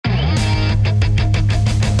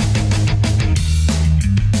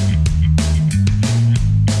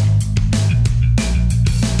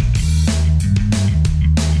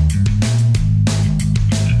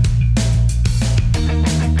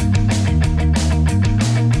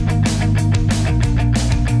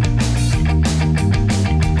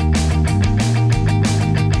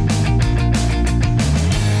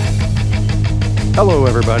Hello,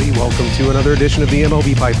 everybody. Welcome to another edition of the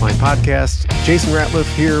MLB Pipeline Podcast. Jason Ratliff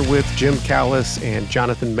here with Jim Callis and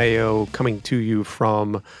Jonathan Mayo, coming to you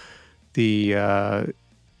from the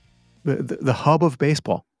hub of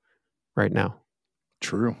baseball right now.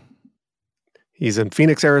 True. He's in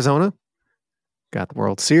Phoenix, Arizona. Got the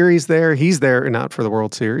World Series there. He's there not for the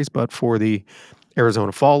World Series, but for the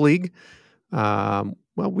Arizona Fall League. Well,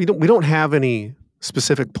 we don't have any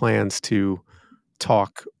specific plans to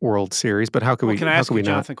talk World Series, but how can we? Can I how ask can you, we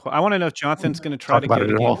not? Jonathan? I want to know if Jonathan's going to try Talk to about go it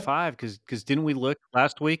to at all? Game 5 because didn't we look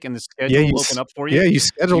last week and the schedule Yeah, open up for you? Yeah, you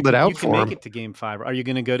scheduled it out You for can make him. it to Game 5. Are you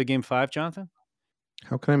going to go to Game 5, Jonathan?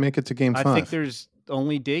 How can I make it to Game 5? I think there's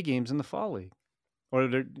only day games in the Fall League, or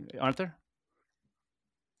aren't there?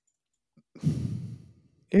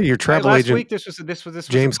 Yeah, your travel last agent. week, this was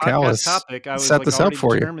James a podcast Callis topic. I was set this up already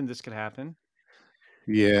for you. determined this could happen.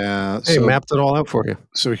 Yeah. Hey, mapped it all out for you.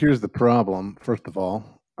 So here's the problem. First of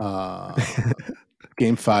all,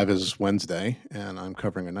 Game 5 is Wednesday, and I'm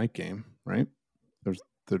covering a night game, right? There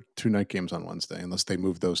are 2 night games on Wednesday, unless they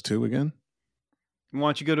move those 2 again. Why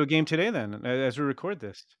don't you go to a game today then, as we record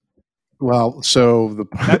this? Well, so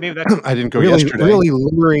I didn't go yesterday. Really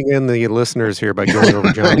luring in the listeners here by going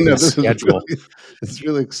over Jonathan's schedule. It's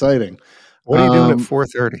really exciting. What are you doing at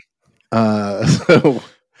 4:30? So,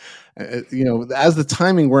 as the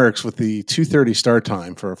timing works with the 2:30 start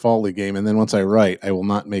time for a Fall League game, and then once I write, I will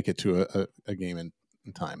not make it to a game in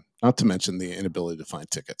time. Not to mention the inability to find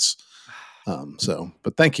tickets.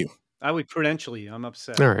 But thank you. I would prudentially. I'm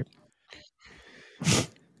upset. All right.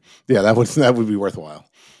 Yeah, that would be worthwhile.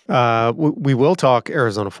 We will talk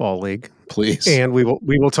Arizona Fall League, please, and we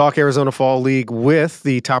will talk Arizona Fall League with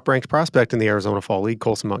the top ranked prospect in the Arizona Fall League,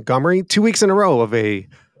 Colson Montgomery. 2 weeks in a row of a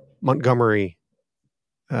Montgomery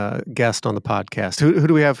guest on the podcast. Who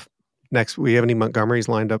do we have next? We have any Montgomerys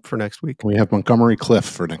lined up for next week? We have Montgomery Cliff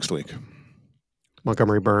for next week.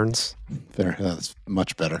 Montgomery Burns. There, that's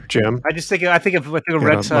much better. Jim. I think of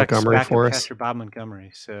Red Sox backup catcher Bob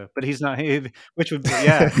Montgomery. But he's not. Which would be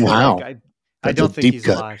wow. I don't think he's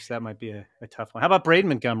alive, so that might be a tough one. How about Braden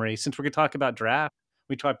Montgomery? Since we're going to talk about draft,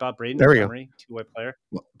 we talked about Braden Montgomery, two-way player.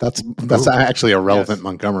 Well, that's actually a relevant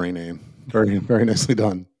Montgomery name. Very, very nicely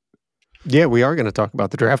done. Yeah, we are going to talk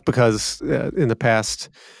about the draft because in the past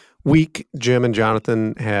week, Jim and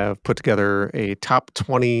Jonathan have put together a top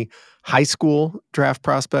 20 high school draft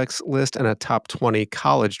prospects list and a top 20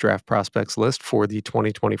 college draft prospects list for the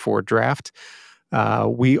 2024 draft.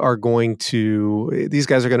 We are going to, these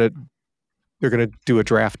guys are going to, they're going to do a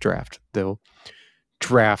draft. They'll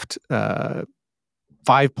draft 5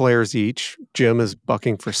 players each. Jim is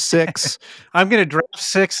bucking for 6. I'm going to draft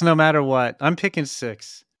 6 no matter what. I'm picking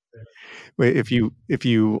 6. If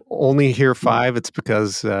you only hear 5, it's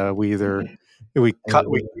because we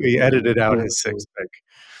edited out his 6th pick,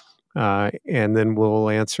 and then we'll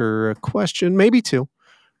answer a question, maybe 2,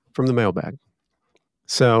 from the mailbag.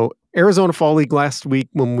 So Arizona Fall League last week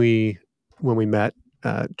when we met,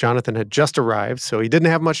 Jonathan had just arrived, so he didn't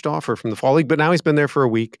have much to offer from the Fall League, but now he's been there for a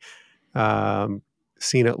week,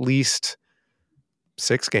 seen at least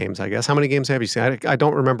 6 games, I guess. How many games have you seen? I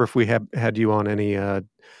don't remember if we had you on any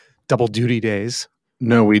double duty days.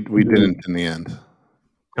 No, we didn't in the end.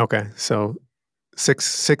 Okay, so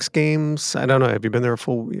six games. I don't know. Have you been there a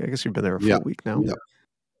full? I guess you've been there a full week now.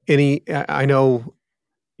 Yep. I know.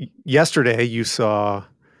 Yesterday you saw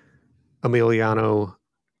Emiliano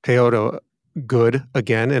Teodo good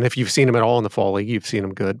again, and if you've seen him at all in the Fall League, you've seen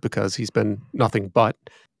him good because he's been nothing but.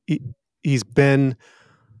 He's been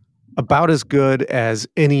about as good as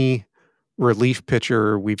any relief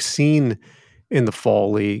pitcher we've seen in the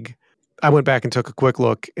Fall League. I went back and took a quick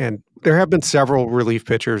look, and there have been several relief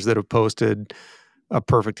pitchers that have posted a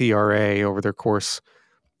perfect ERA over their course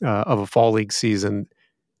of a Fall League season.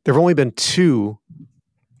 There have only been 2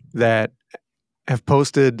 that have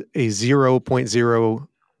posted a 0.00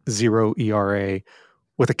 ERA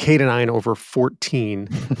with a K/9 over 14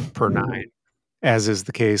 per 9, as is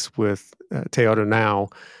the case with Teodo now.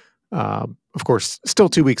 Of course, still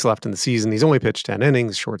 2 weeks left in the season. He's only pitched 10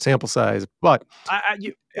 innings, short sample size, but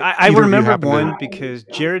I remember one because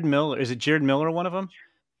Jared Miller, is it Jared Miller, one of them?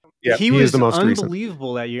 Yeah, he was the most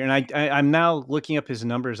unbelievable that year. And I'm now looking up his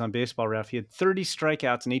numbers on Baseball Ref. He had 30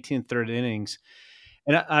 strikeouts in 18 third innings.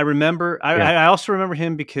 And I remember, I also remember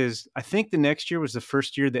him because I think the next year was the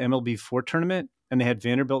first year of the MLB4 tournament, and they had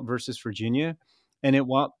Vanderbilt versus Virginia, and it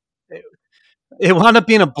wound up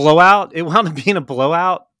being a blowout.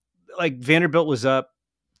 Like Vanderbilt was up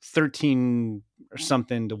 13 or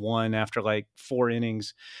something to 1 after like 4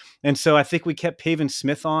 innings. And so I think we kept Pavin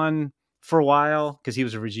Smith on for a while because he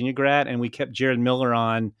was a Virginia grad, and we kept Jared Miller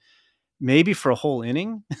on maybe for a whole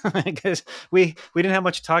inning, because we didn't have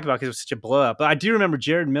much to talk about because it was such a blowout. But I do remember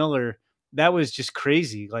Jared Miller. That was just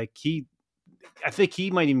crazy. Like I think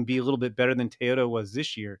he might even be a little bit better than Teodo was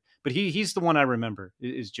this year. But he's the one I remember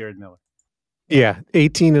is Jared Miller. Yeah,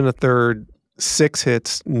 18 and a third, 6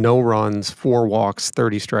 hits, no runs, 4 walks,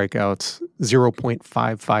 30 strikeouts,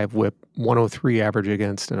 0.55 WHIP, 103 average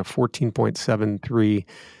against, and a 14.73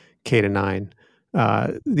 K/9.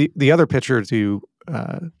 The other pitcher to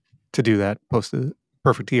do that posted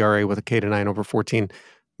perfect ERA with a K/9 over 14,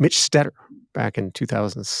 Mitch Stetter back in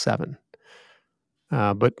 2007.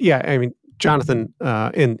 But yeah, I mean, Jonathan,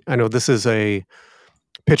 and I know this is a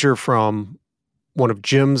pitcher from one of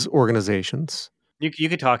Jim's organizations. You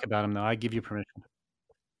could talk about him though. I give you permission.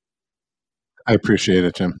 I appreciate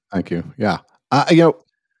it, Jim. Thank you. Yeah,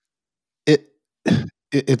 it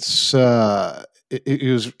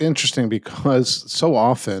was interesting because so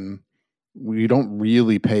often we don't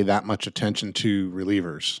really pay that much attention to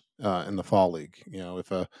relievers in the fall league.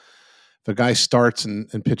 If a guy starts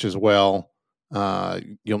and pitches well,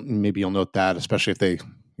 you'll note that, especially if they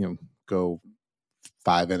go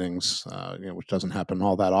 5 innings, which doesn't happen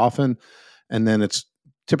all that often. And then it's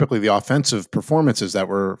typically the offensive performances that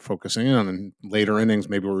we're focusing on. In later innings,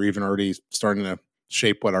 maybe we're even already starting to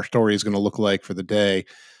shape what our story is going to look like for the day.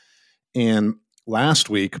 And last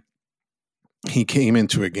week, he came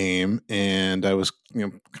into a game, and I was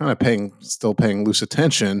kind of still paying loose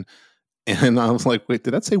attention, and I was like, wait,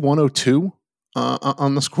 did that say 102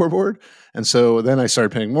 on the scoreboard? And so then I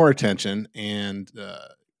started paying more attention, and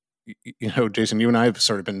Jason, you and I have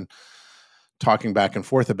sort of been talking back and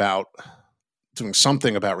forth about doing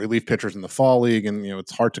something about relief pitchers in the fall league, and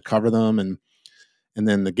it's hard to cover them. And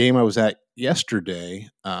then the game I was at yesterday,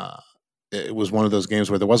 it was one of those games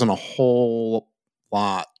where there wasn't a whole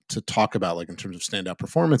lot to talk about, like in terms of standout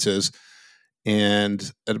performances. And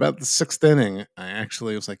at about the 6th inning, I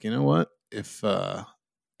actually was like, you know what? If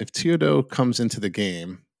Teodo comes into the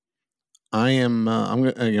game, I'm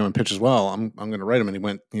going to, and pitches well, I'm going to write him.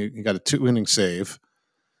 And he got a 2-inning save.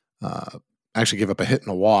 Actually gave up a hit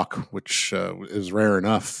and a walk, which is rare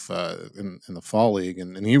enough in the fall league.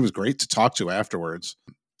 And he was great to talk to afterwards.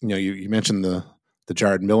 You mentioned the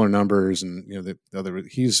Jared Miller numbers, and the other,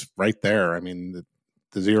 he's right there. I mean,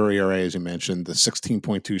 the 0 ERA, as you mentioned, the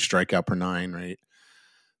 16.2 strikeout per 9, right?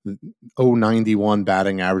 The 0.91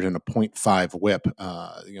 batting average and a 0.5 WHIP.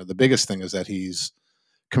 The biggest thing is that he's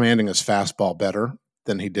commanding his fastball better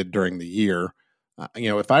than he did during the year.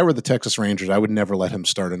 If I were the Texas Rangers, I would never let him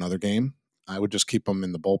start another game. I would just keep him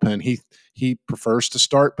in the bullpen. He prefers to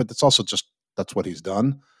start, but that's what he's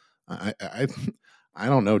done. I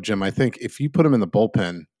don't know, Jim. I think if you put him in the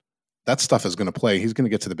bullpen, that stuff is going to play. He's going to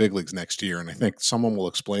get to the big leagues next year, and I think someone will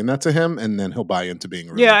explain that to him, and then he'll buy into being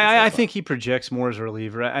a reliever. Yeah, I think he projects more as a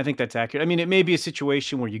reliever. I think that's accurate. I mean, it may be a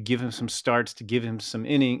situation where you give him some starts to give him some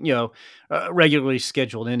regularly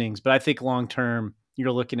scheduled innings, but I think long term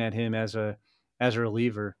you're looking at him as a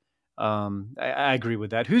reliever. I agree with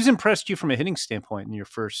that. Who's impressed you from a hitting standpoint in your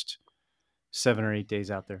first 7 or 8 days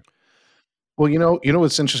out there? Well,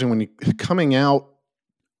 what's interesting when you coming out,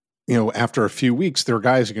 after a few weeks, there were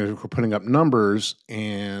guys who were putting up numbers,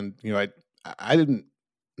 and I didn't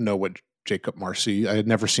know what Jacob Marcy. I had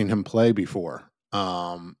never seen him play before,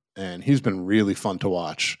 and he's been really fun to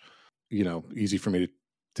watch. Easy for me to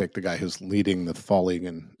take the guy who's leading the fall league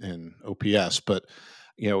in OPS, but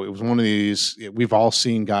it was one of these. We've all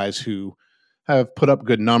seen guys who have put up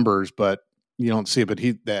good numbers, but you don't see it. But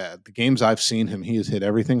the games I've seen him, he has hit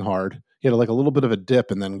everything hard. He had like a little bit of a dip,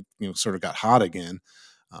 and then sort of got hot again.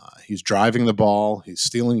 He's driving the ball. He's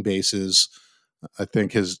stealing bases. I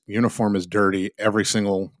think his uniform is dirty every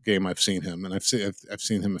single game I've seen him, and I've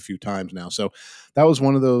seen him a few times now. So that was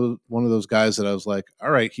one of those guys that I was like,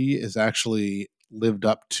 all right, he has actually lived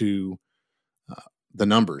up to the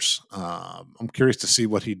numbers. I'm curious to see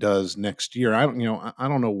what he does next year. I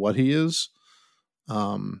don't know what he is.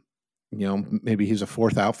 Maybe he's a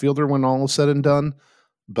 4th outfielder when all is said and done.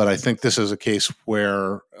 But I think this is a case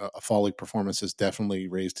where a fall league performance has definitely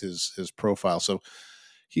raised his profile. So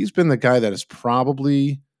he's been the guy that has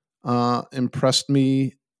probably impressed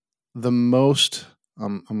me the most.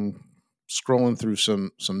 I'm scrolling through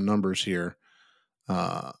some numbers here.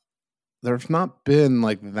 There's not been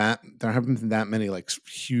like that. There haven't been that many like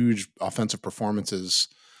huge offensive performances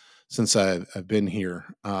since I've been here.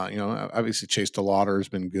 Obviously Chase DeLauder has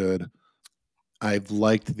been good. I've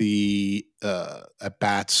liked the at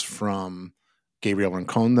bats from Gabriel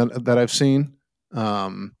Rincon that I've seen.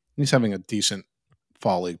 He's having a decent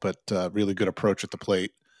fall league, but really good approach at the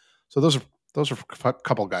plate. So those are a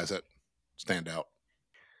couple guys that stand out.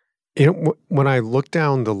 When I look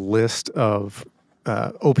down the list of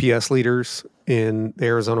OPS leaders in the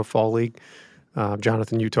Arizona Fall League,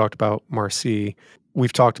 Jonathan, you talked about Marcy.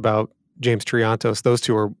 We've talked about James Triantos. Those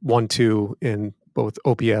two are 1-2 in both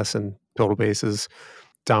OPS and total bases.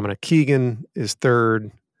 Dominic Keegan is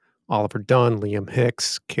third. Oliver Dunn, Liam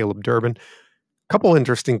Hicks, Caleb Durbin. A couple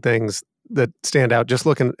interesting things that stand out just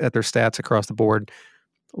looking at their stats across the board.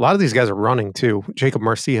 A lot of these guys are running too. Jacob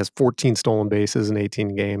Marcy has 14 stolen bases in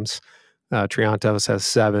 18 games. Triantos has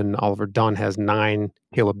 7. Oliver Dunn has 9.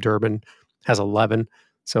 Caleb Durbin has 11.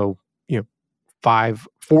 So,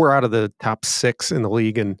 4 out of the top 6 in the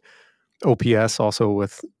league in OPS, also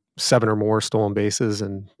with 7 or more stolen bases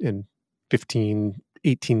in 15,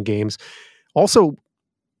 18 games. Also,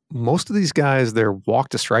 most of these guys, their walk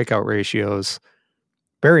to strikeout ratios,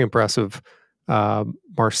 very impressive.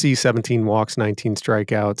 Marcy, 17 walks, 19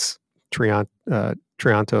 strikeouts.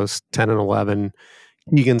 Triantos, 10 and 11.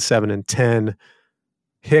 Egan, 7 and 10.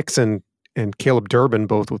 Hicks and Caleb Durbin,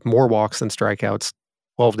 both with more walks than strikeouts,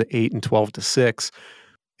 12 to 8 and 12 to 6.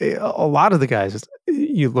 A lot of the guys,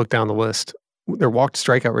 you look down the list, their walk to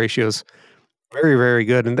strikeout ratios, very, very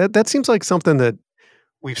good. And that seems like something that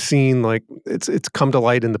we've seen, like it's come to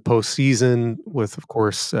light in the postseason with, of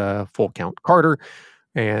course, Full Count Carter.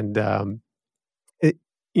 And,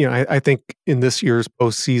 I think in this year's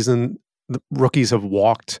postseason, the rookies have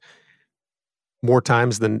walked more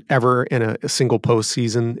times than ever in a single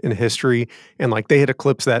postseason in history. And like they had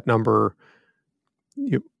eclipsed that number,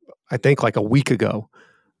 I think like a week ago.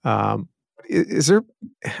 Is there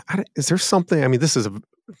something, I mean,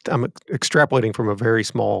 I'm extrapolating from a very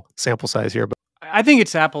small sample size here, but I think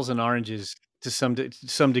it's apples and oranges to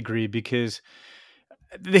some degree, because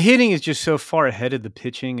the hitting is just so far ahead of the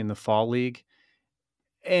pitching in the fall league.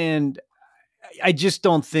 And I just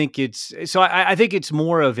don't think it's, so I think it's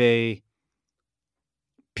more of a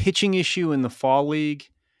pitching issue in the fall league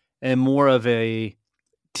and more of a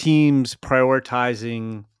teams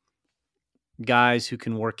prioritizing guys who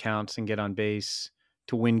can work counts and get on base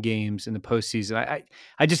to win games in the postseason.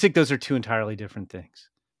 I just think those are two entirely different things.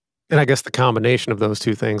 And I guess the combination of those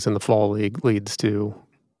two things in the fall league leads to.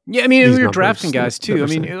 Yeah, I mean, you're drafting guys too. I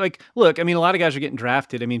mean, look, I mean, a lot of guys are getting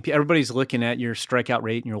drafted. I mean, everybody's looking at your strikeout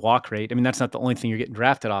rate and your walk rate. I mean, that's not the only thing you're getting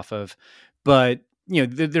drafted off of, but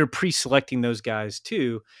they're pre-selecting those guys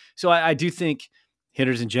too. So I do think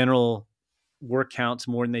hitters in general work counts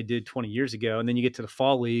more than they did 20 years ago. And then you get to the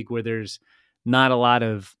fall league where there's not a lot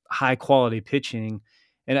of high quality pitching.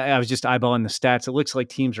 And I was just eyeballing the stats. It looks like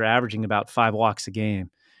teams are averaging about 5 walks a game.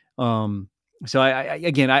 So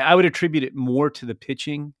I would attribute it more to the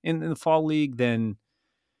pitching in the fall league than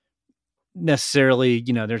necessarily,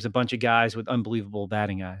 there's a bunch of guys with unbelievable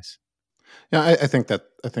batting eyes. Yeah, I think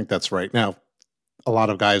that's right. Now, a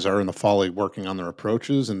lot of guys are in the fall league working on their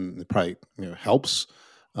approaches, and it probably helps.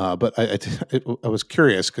 But I was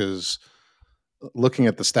curious because looking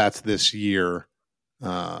at the stats this year,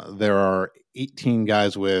 there are 18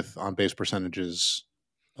 guys with on base percentages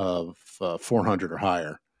of 400 or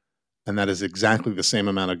higher. And that is exactly the same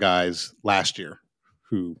amount of guys last year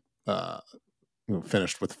who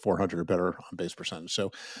finished with 400 or better on base percentage.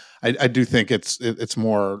 So I do think it's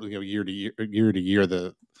more year to year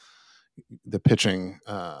the pitching.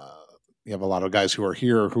 You have a lot of guys who are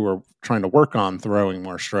here who are trying to work on throwing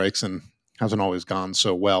more strikes, and hasn't always gone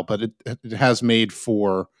so well. But it has made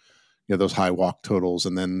for those high walk totals,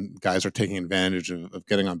 and then guys are taking advantage of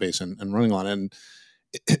getting on base and running on it. And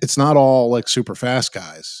it's not all like super fast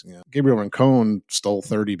guys. Gabriel Rincon stole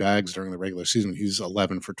 30 bags during the regular season. He's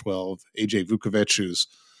 11 for 12. AJ Vukovic, who's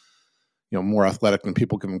more athletic than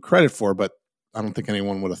people give him credit for, but I don't think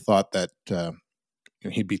anyone would have thought that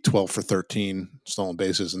he'd be 12 for 13 stolen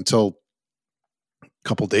bases until a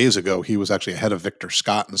couple days ago. He was actually ahead of Victor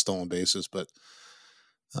Scott in stolen bases, but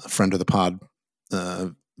a friend of the pod,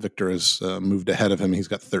 Victor, has moved ahead of him. He's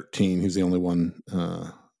got 13. He's the only one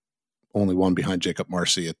behind Jacob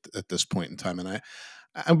Marcy at this point in time. And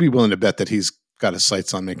I'd be willing to bet that he's got his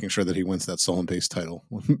sights on making sure that he wins that stolen base title.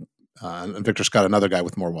 And Victor Scott, another guy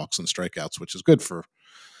with more walks and strikeouts, which is good for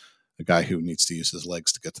a guy who needs to use his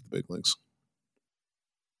legs to get to the big leagues.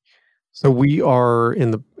 So we are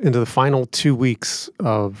into the final 2 weeks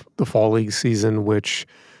of the fall league season, which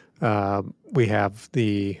we have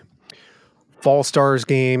the Fall Stars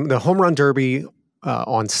game, the Home Run Derby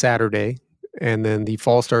on Saturday, and then the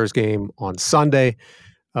Fall Stars game on Sunday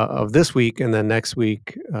of this week. And then next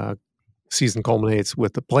week, season culminates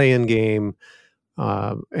with the play-in game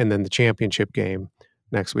and then the championship game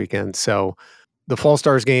next weekend. So the Fall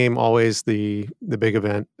Stars game, always the big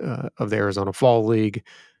event of the Arizona Fall League.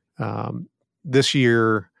 This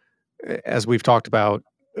year, as we've talked about,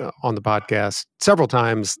 on the podcast several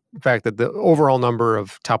times the fact that the overall number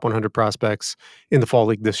of top 100 prospects in the fall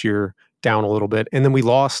league this year down a little bit. And then we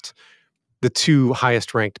lost the two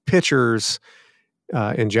highest ranked pitchers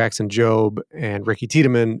in Jackson Jobe and Ricky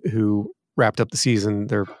Tiedemann, who wrapped up the season,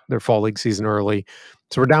 their fall league season early.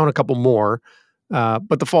 So we're down a couple more.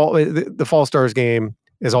 But the Fall Stars game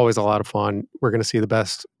is always a lot of fun. We're going to see the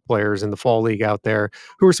best players in the fall league out there.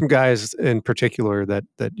 Who are some guys in particular that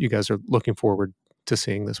you guys are looking forward to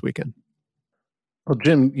seeing this weekend? Well,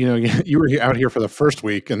 Jim, you were out here for the first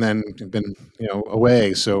week and then been,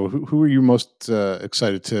 away. So who are you most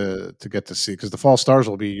excited to get to see? Because the Fall Stars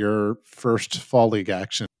will be your first fall league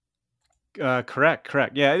action. Correct.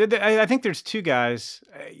 Yeah, I think there's two guys.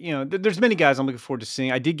 There's many guys I'm looking forward to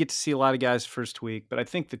seeing. I did get to see a lot of guys first week, but I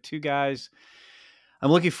think the two guys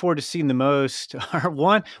I'm looking forward to seeing the most are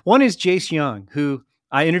one is Jace Young, who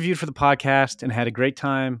I interviewed for the podcast and had a great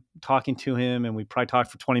time talking to him. And we probably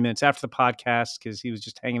talked for 20 minutes after the podcast because he was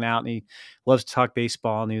just hanging out and he loves to talk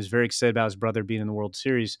baseball. And he was very excited about his brother being in the World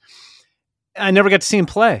Series. I never got to see him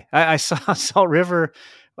play. I saw Salt River,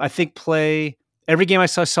 I think, play. Every game I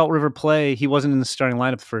saw Salt River play, he wasn't in the starting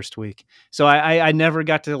lineup the first week. So I never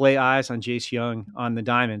got to lay eyes on Jace Young on the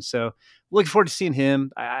diamond. So looking forward to seeing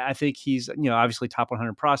him. I think he's, obviously top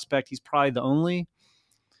 100 prospect. He's probably the only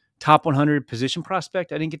top 100 position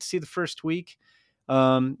prospect I didn't get to see the first week.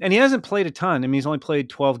 And he hasn't played a ton. I mean, he's only played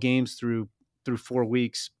 12 games through 4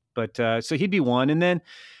 weeks, but so he'd be one. And then,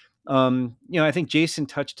 I think Jason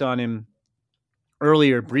touched on him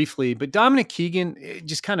earlier briefly, but Dominic Keegan, it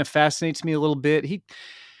just kind of fascinates me a little bit.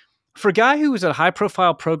 For a guy who was at a high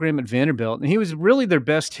profile program at Vanderbilt, and he was really their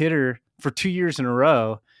best hitter for 2 years in a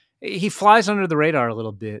row, he flies under the radar a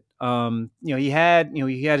little bit. He had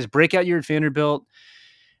his breakout year at Vanderbilt,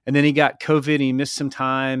 and then he got COVID and he missed some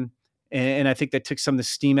time. And I think that took some of the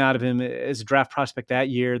steam out of him as a draft prospect that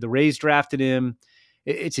year. The Rays drafted him.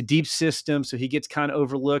 It's a deep system, so he gets kind of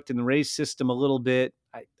overlooked in the Rays system a little bit.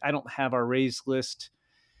 I don't have our Rays list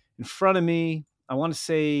in front of me. I want to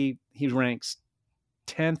say he ranks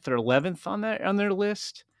 10th or 11th on their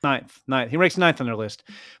list. Ninth. He ranks 9th on their list.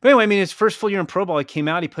 But anyway, I mean, his first full year in pro ball, he came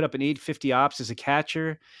out, he put up an 850 ops as a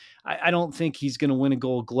catcher. I don't think he's going to win a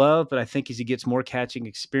Gold Glove, but I think as he gets more catching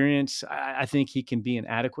experience, I think he can be an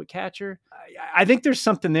adequate catcher. I think there's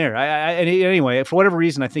something there. Anyway, for whatever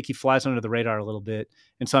reason, I think he flies under the radar a little bit.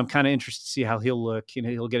 And so I'm kind of interested to see how he'll look.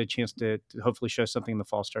 He'll get a chance to hopefully show something in the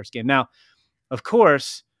Fall Stars game. Now, of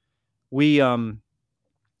course, we don't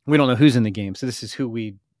know who's in the game. So this is who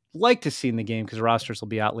we'd like to see in the game because rosters will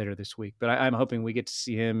be out later this week. But I'm hoping we get to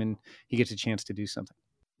see him and he gets a chance to do something.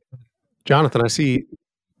 Jonathan, I see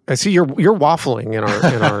you're waffling in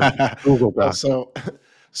our Google Doc.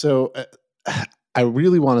 So I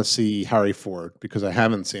really want to see Harry Ford because I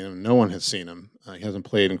haven't seen him. No one has seen him. He hasn't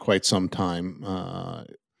played in quite some time,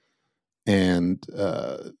 and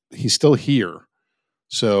he's still here.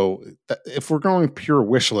 So if we're going pure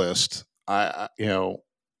wish list, I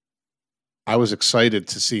was excited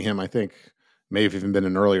to see him. I think may have even been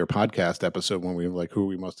an earlier podcast episode when we were like, who are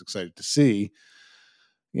we most excited to see?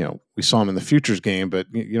 We saw him in the futures game, but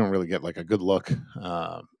you don't really get like a good look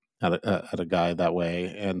at a guy that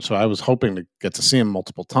way. And so I was hoping to get to see him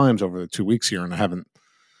multiple times over the 2 weeks here, and I haven't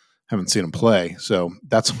seen him play. So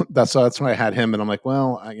that's why I had him. And I'm like,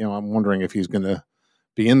 well, I'm wondering if he's going to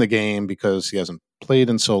be in the game because he hasn't played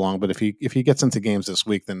in so long. But if he gets into games this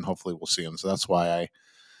week, then hopefully we'll see him. So that's why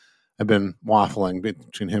I've been waffling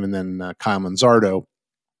between him and then Kyle Manzardo,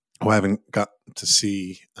 who I haven't got to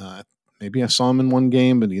see. Maybe I saw him in one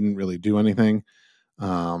game, but he didn't really do anything.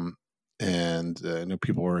 And I know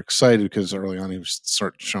people were excited because early on he was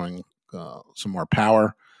starting showing some more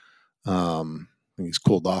power. I think he's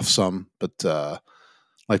cooled off some, but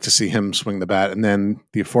like to see him swing the bat. And then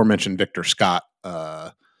the aforementioned Victor Scott.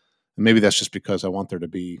 And maybe that's just because I want there to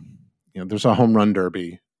be, there's a home run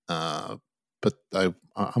derby. But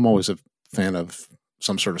I'm always a fan of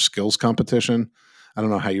some sort of skills competition. I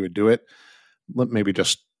don't know how you would do it. Maybe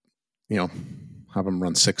just have them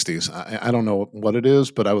run 60s. I don't know what it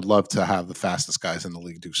is, but I would love to have the fastest guys in the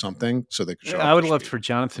league do something so they could show. I would love for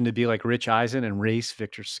Jonathan to be like Rich Eisen and race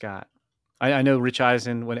Victor Scott. I know Rich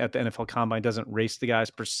Eisen, when at the NFL Combine, doesn't race the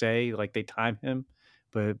guys per se, like they time him.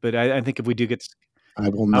 But I think if we do get, I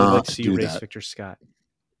will not. I would like to see you race Victor Scott.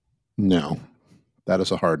 No, that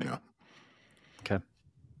is a hard no. Okay.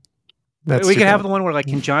 We can have the one where, like,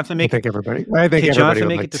 can Jonathan make it? I think Jonathan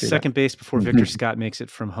make it to second base before Victor Scott makes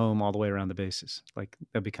it from home all the way around the bases. Like,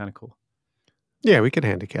 that'd be kind of cool. Yeah, we could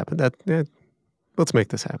handicap it. Let's make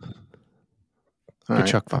this happen. All right.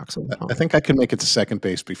 Chuck Fox. I think I can make it to second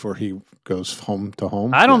base before he goes home to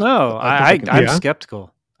home. I don't know. I'm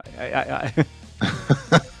skeptical.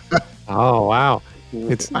 Oh, wow.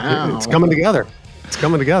 It's coming together. It's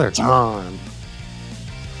coming together. Time.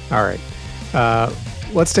 All right.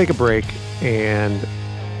 Let's take a break and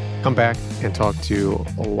come back and talk to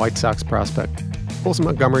a White Sox prospect, Colson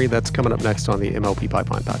Montgomery. That's coming up next on the MLB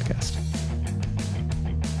Pipeline Podcast.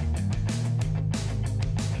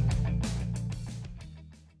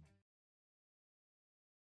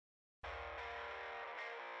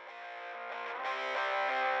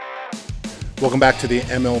 Welcome back to the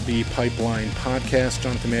MLB Pipeline Podcast.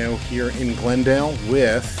 Jonathan Mayo here in Glendale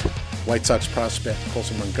with White Sox prospect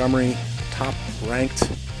Colson Montgomery, top-ranked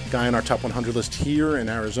guy on our top 100 list here in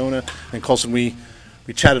Arizona. And Colson, we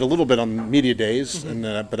chatted a little bit on media days,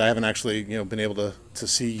 but I haven't actually been able to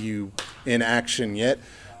see you in action yet.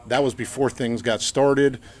 That was before things got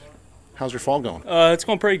started. How's your fall going? It's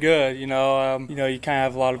going pretty good. You kind of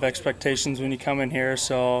have a lot of expectations when you come in here,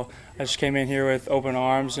 so I just came in here with open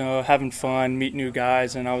arms, having fun, meet new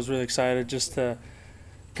guys, and I was really excited just to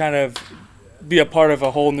kind of be a part of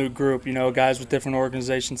a whole new group, guys with different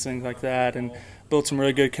organizations, things like that, and build some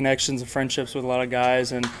really good connections and friendships with a lot of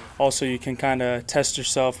guys. And also you can kind of test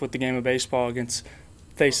yourself with the game of baseball against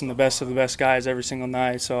facing the best of the best guys every single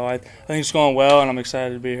night. So I think it's going well, and I'm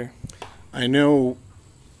excited to be here. I know,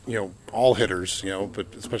 all hitters, but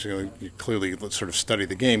especially you clearly sort of study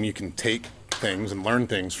the game, you can take things and learn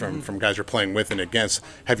things from guys you're playing with and against.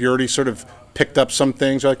 Have you already sort of picked up some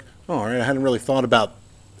things like, oh, all right, I hadn't really thought about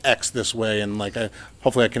X this way, and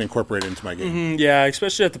hopefully I can incorporate it into my game? Yeah,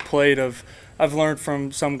 especially at the plate. I've learned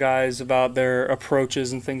from some guys about their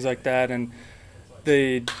approaches and things like that. And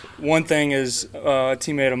the one thing is a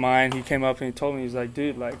teammate of mine, he came up and he told me, he's like,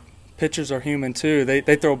 dude, pitchers are human too.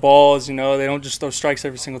 They throw balls, they don't just throw strikes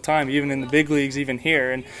every single time, even in the big leagues, even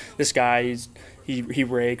here. And this guy, he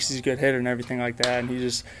rakes, he's a good hitter and everything like that.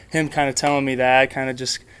 And him kind of telling me that kind of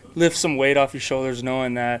just lifts some weight off your shoulders,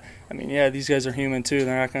 knowing that, these guys are human too.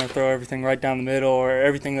 They're not going to throw everything right down the middle, or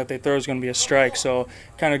everything that they throw is going to be a strike. So it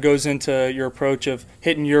kind of goes into your approach of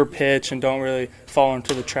hitting your pitch and don't really fall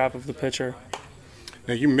into the trap of the pitcher.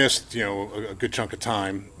 Now, you missed, a good chunk of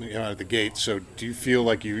time out of the gate. So do you feel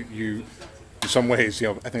like you in some ways,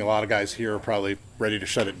 I think a lot of guys here are probably ready to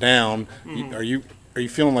shut it down. Are you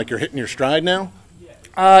feeling like you're hitting your stride now?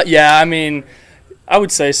 Yeah, I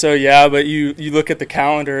would say so, yeah. But you look at the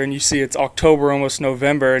calendar and you see it's October, almost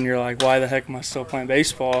November, and you're like, why the heck am I still playing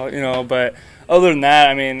baseball? But other than that,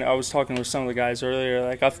 I was talking with some of the guys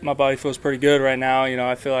earlier. My body feels pretty good right now.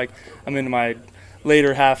 I feel like I'm into my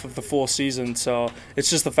later half of the full season. So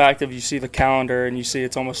it's just the fact that you see the calendar and you see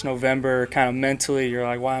it's almost November, kind of mentally you're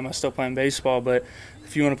like, why am I still playing baseball? But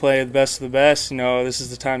if you want to play the best of the best, this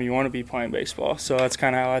is the time you want to be playing baseball. So that's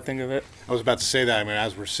kind of how I think of it. I was about to say that.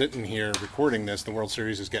 As we're sitting here recording this, the World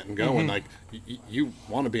Series is getting going. You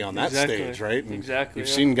want to be on that stage, right? And exactly. You've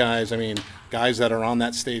seen guys, guys that are on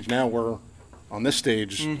that stage now were on this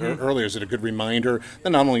stage earlier. Is it a good reminder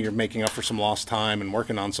that not only you're making up for some lost time and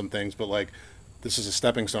working on some things, but this is a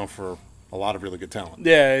stepping stone for a lot of really good talent.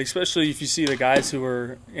 Yeah, especially if you see the guys who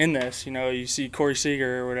are in this. You see Corey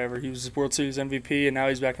Seager or whatever. He was World Series MVP, and now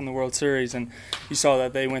he's back in the World Series. And you saw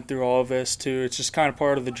that they went through all of this, too. It's just kind of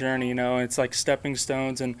part of the journey, It's like stepping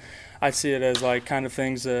stones, and I see it as, kind of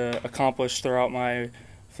things to accomplish throughout my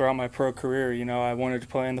pro career. I wanted to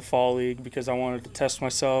play in the Fall League because I wanted to test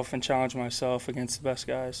myself and challenge myself against the best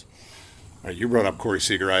guys. All right, you brought up Corey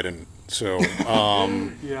Seager, I didn't. So,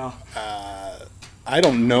 yeah. I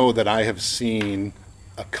don't know that I have seen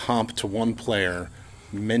a comp to one player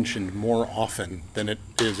mentioned more often than it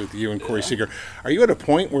is with you and Corey Seager. Are you at a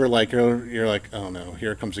point where you're like, oh no,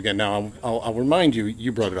 here it comes again? Now I'll remind you,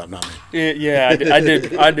 you brought it up, not me. Yeah,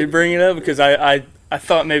 I did bring it up because I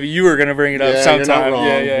thought maybe you were going to bring it up sometime.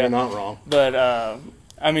 You're not wrong. But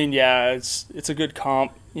it's a good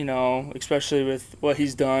comp, especially with what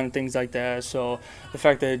he's done and things like that. So the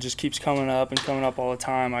fact that it just keeps coming up all the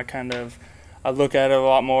time, I look at it a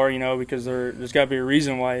lot more, because there's got to be a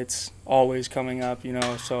reason why it's always coming up,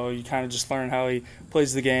 So you kind of just learn how he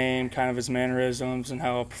plays the game, kind of his mannerisms, and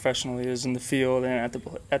how professional he is in the field and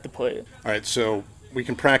at the plate. All right, so we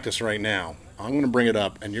can practice right now. I'm going to bring it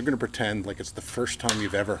up, and you're going to pretend like it's the first time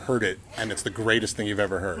you've ever heard it, and it's the greatest thing you've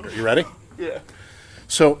ever heard. Are you ready? Yeah.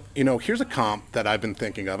 So, here's a comp that I've been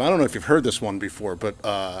thinking of. I don't know if you've heard this one before, but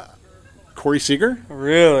Corey Seager?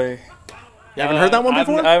 Really? You haven't heard that one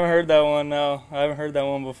before? I haven't heard that one, no. I haven't heard that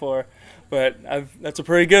one before. But that's a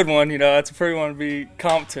pretty good one, That's a pretty one to be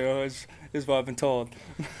comped to, is what I've been told.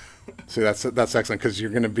 See, that's excellent, because you're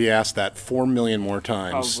going to be asked that 4 million more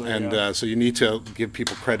times. Probably, and yeah. So you need to give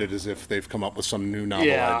people credit as if they've come up with some new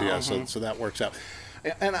novel idea. So that works out.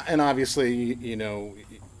 And obviously,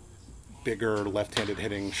 bigger left-handed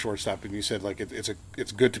hitting shortstop, and you said like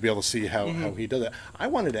it's good to be able to see how he does it. I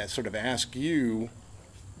wanted to sort of ask you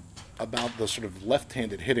about the sort of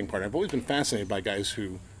left-handed hitting part. I've always been fascinated by guys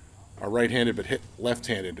who are right-handed but hit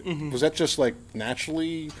left-handed. Was that just like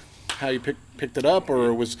naturally how you picked it up, or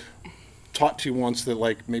it was taught to you once that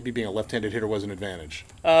like maybe being a left-handed hitter was an advantage?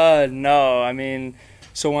 No, I mean,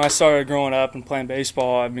 so when I started growing up and playing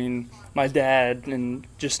baseball, I mean, my dad, and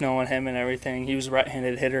just knowing him and everything, he was a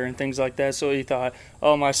right-handed hitter and things like that. So he thought,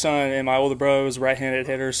 oh, my son and my older brother was a right-handed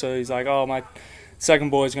hitter, so he's like, oh, my second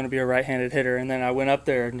boy is going to be a right-handed hitter. And then I went up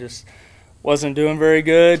there and just wasn't doing very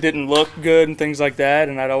good, didn't look good and things like that,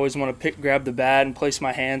 and I'd always want to grab the bat and place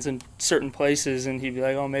my hands in certain places, and he'd be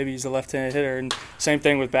like, oh, maybe he's a left-handed hitter. And same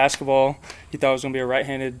thing with basketball. He thought I was going to be a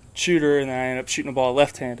right-handed shooter, and then I ended up shooting the ball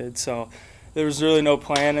left-handed. So there was really no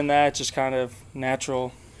plan in that, just kind of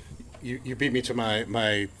natural. You beat me to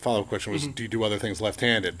my follow-up question was, do you do other things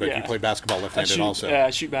left-handed? But you play basketball left-handed also. Yeah, I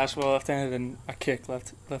shoot basketball left-handed, and I kick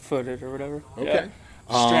left-footed or whatever. Okay. Yeah.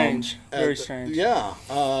 Strange, very strange. Yeah,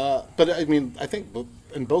 but I mean, I think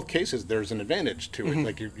in both cases there's an advantage to it.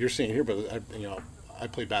 Like you're seeing here, but I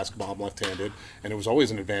played basketball, I'm left-handed, and it was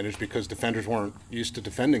always an advantage because defenders weren't used to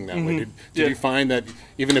defending that way. Did you find that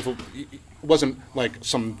even if it wasn't like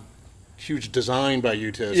some huge design by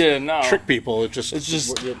you to trick people, it was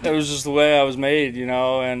just the way I was made,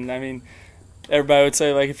 and I mean, everybody would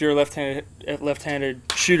say, like, if you're a left-handed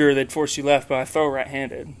shooter, they'd force you left, but I throw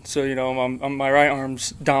right-handed. So, my right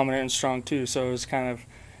arm's dominant and strong, too. So it was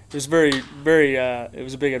it was very, very, it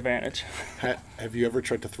was a big advantage. Have you ever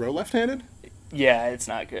tried to throw left-handed? Yeah, it's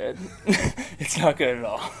not good. It's not good at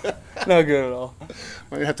all. Not good at all.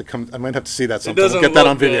 I might have to see that sometime. We'll get that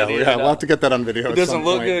on video. We'll have to get that on video. It doesn't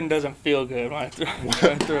look good and doesn't feel good when I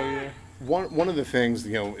throw you. One of the things,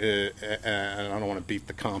 and I don't want to beat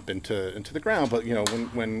the comp into the ground, but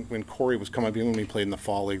when Corey was coming up, even when he played in the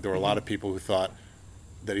fall league, there were a lot of people who thought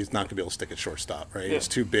that he's not going to be able to stick at shortstop. Right? Yeah. He's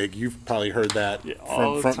too big. You've probably heard that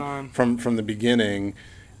all the time. From the beginning.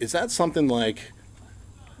 Is that something like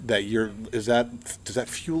that? Does that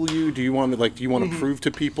fuel you? Do you want to prove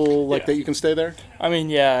to people that you can stay there? I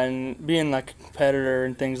mean, yeah, and being like a competitor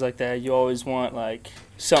and things like that, you always want like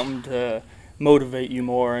something to motivate you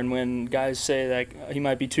more, and when guys say that he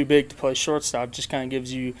might be too big to play shortstop, just kind of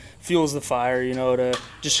fuels the fire, to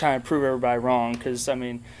just try and prove everybody wrong, because I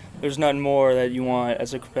mean, there's nothing more that you want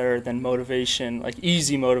as a competitor than motivation, like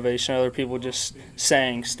easy motivation, other people just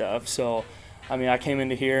saying stuff. So I mean, I came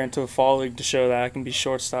into the fall league to show that I can be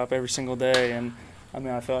shortstop every single day, and I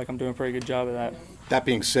mean, I feel like I'm doing a pretty good job of that. That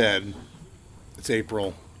being said, it's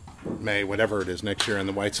April, May, whatever it is next year, and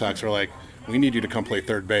the White Sox are like, we need you to come play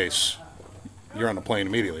third base. You're on the plane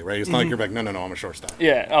immediately, right? It's not like you're like, no, I'm a shortstop.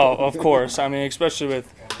 Yeah, of course. I mean, especially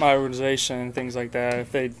with my organization and things like that.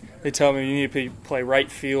 If they tell me you need to play right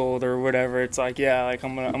field or whatever, it's like, yeah, like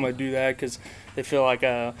I'm gonna do that, because they feel like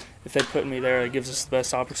if they put me there, it gives us the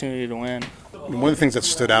best opportunity to win. One of the things that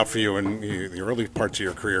stood out for you in the early parts of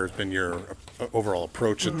your career has been your overall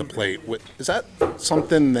approach at the plate. Is that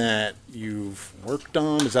something that you've worked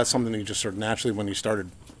on? Is that something that you just sort of naturally, when you started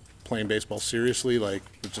playing baseball seriously, like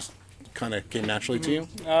it just kind of came naturally to you?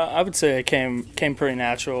 I would say it came pretty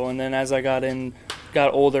natural, and then as I got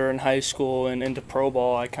older in high school and into pro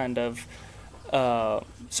ball, I kind of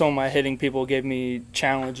some of my hitting people gave me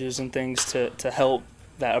challenges and things to help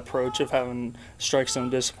that approach of having strike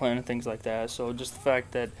zone discipline and things like that. So just the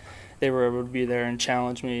fact that they were able to be there and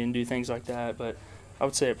challenge me and do things like that, but I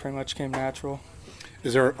would say it pretty much came natural.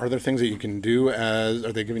 Are there things that you can do?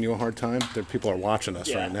 Are they giving you a hard time? People are watching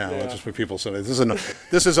us right now. That's just what people say.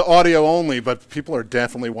 This is audio only, but people are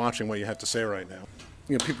definitely watching what you have to say right now.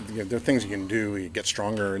 There are things you can do. You get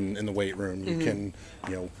stronger in the weight room. You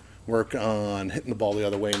can, work on hitting the ball the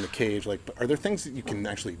other way in the cage. Like, are there things that you can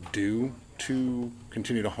actually do to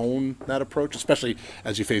continue to hone that approach, especially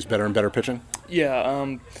as you face better and better pitching?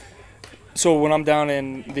 Yeah. So when I'm down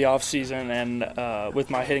in the off season and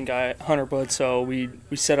with my hitting guy Hunter Bledsoe, we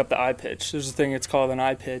set up the iPitch. There's a thing, it's called an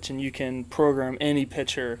iPitch, and you can program any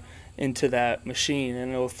pitcher into that machine,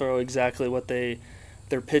 and it'll throw exactly what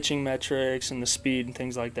their pitching metrics and the speed and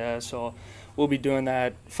things like that. So we'll be doing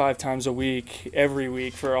that 5 times a week, every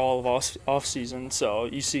week for all of off season. So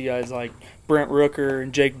you see guys like Brent Rooker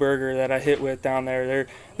and Jake Berger that I hit with down there.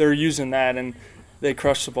 They're using that, and they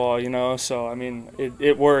crush the ball, So I mean,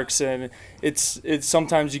 it works, and it's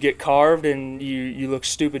sometimes you get carved and you look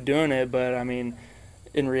stupid doing it, but I mean,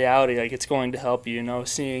 in reality, like, it's going to help you.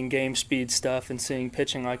 Seeing game speed stuff and seeing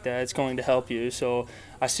pitching like that, it's going to help you. So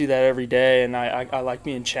I see that every day, and I like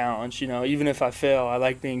being challenged. Even if I fail, I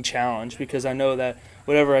like being challenged, because I know that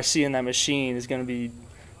whatever I see in that machine is going to be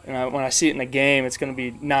And when I see it in the game, it's going to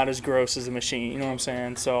be not as gross as a machine. You know what I'm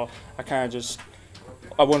saying? So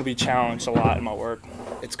I want to be challenged a lot in my work.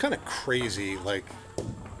 It's kind of crazy, like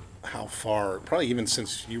how far, probably even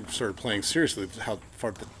since you started playing seriously, how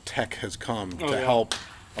far the tech has come to help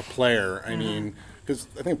a player. I mean, because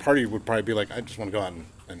I think part of you would probably be like, I just want to go out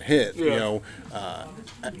and hit. You know,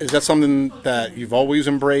 is that something that you've always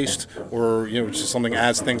embraced, or it's just something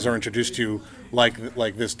as things are introduced to you, like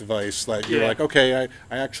this device, that you're like, okay,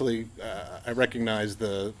 I actually I recognize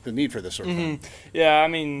the need for this sort of thing. Yeah, I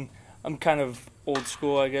mean, I'm kind of old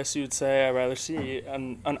school, I guess you would say. I'd rather see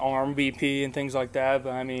an arm BP and things like that.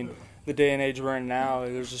 But I mean, the day and age we're in now,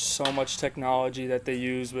 there's just so much technology that they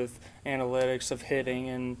use with analytics of hitting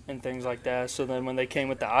and things like that. So then when they came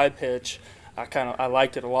with the iPitch, I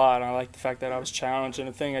liked it a lot. I liked the fact that I was challenged. And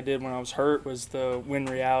the thing I did when I was hurt was the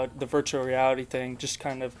virtual reality thing, just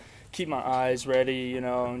kind of keep my eyes ready,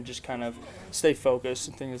 and just kind of stay focused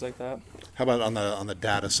and things like that. How about on the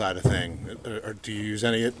data side of thing? Or do you use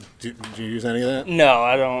any of it? Do you use any of that? No,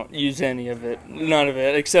 I don't use any of it. None of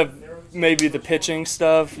it, except maybe the pitching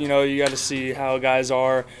stuff. You got to see how guys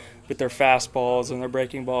are with their fastballs and their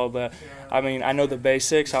breaking ball. But I mean, I know the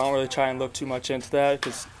basics. I don't really try and look too much into that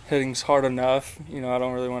because hitting's hard enough. I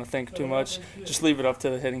don't really want to think too much. Just leave it up to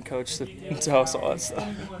the hitting coach to tell us all that stuff.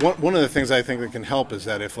 One of the things I think that can help is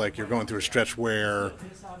that if you're going through a stretch where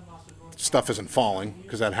stuff isn't falling,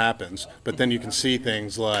 because that happens, but then you can see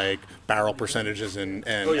things like barrel percentages and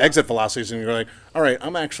exit velocities, and you're like, all right,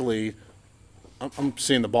 I'm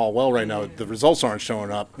seeing the ball well right now. The results aren't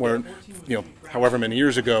showing up where, however many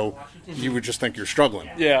years ago, you would just think you're struggling.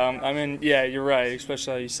 Yeah, I mean, yeah, you're right,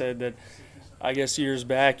 especially how you said that. I guess years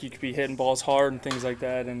back you could be hitting balls hard and things like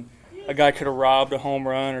that, and a guy could have robbed a home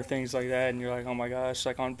run or things like that, and you're like, oh my gosh,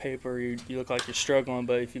 like on paper you look like you're struggling,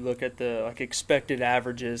 but if you look at the expected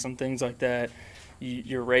averages and things like that,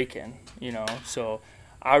 you're raking, So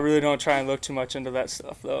I really don't try and look too much into that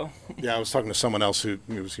stuff though. Yeah, I was talking to someone else who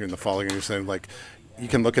was here in the fall, and he was saying you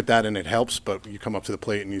can look at that and it helps, but you come up to the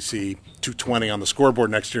plate and you see 220 on the scoreboard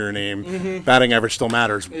next to your name. Batting average still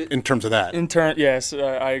matters in terms of that. Yes,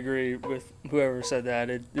 I agree with whoever said that.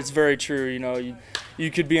 It's very true. You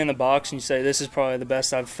could be in the box and you say, this is probably the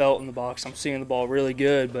best I've felt in the box. I'm seeing the ball really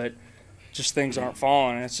good, but just things aren't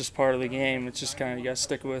falling. It's just part of the game. It's just kind of, you got to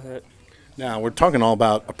stick with it. Now, we're talking all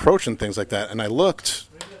about approach and things like that, and I looked.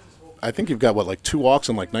 I think you've got 2 walks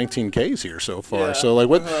and 19 Ks here so far. Yeah. So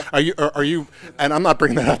what are you? And I'm not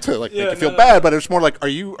bringing that up to make you feel bad, but it's more like are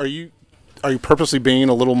you purposely being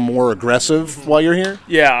a little more aggressive while you're here?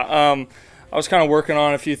 Yeah, I was kind of working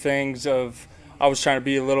on a few things. I was trying to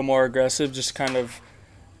be a little more aggressive, just kind of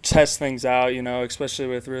test things out, especially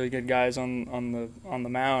with really good guys on the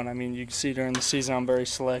mound. I mean, you can see during the season I'm very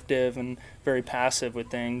selective and very passive with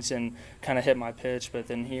things and kind of hit my pitch, but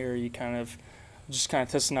then here you just kind of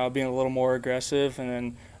testing out being a little more aggressive, and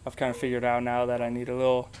then I've kind of figured out now that I need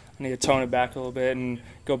to tone it back a little bit and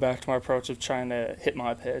go back to my approach of trying to hit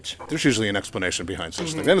my pitch. There's usually an explanation behind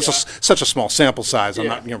such things, and it's such a small sample size. I'm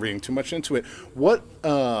not reading too much into it.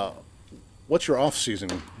 What's your off season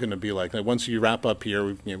going to be like? Once you wrap up here,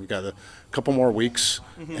 we've got a couple more weeks,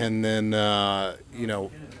 and then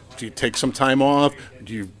do you take some time off?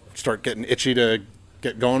 Do you start getting itchy to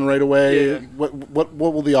get going right away? What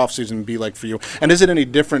will the off season be like for you? And is it any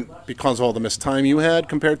different because of all the missed time you had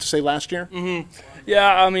compared to say last year?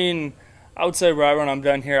 Yeah, I mean, I would say right when I'm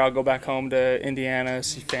done here, I'll go back home to Indiana,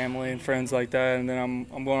 see family and friends like that, and then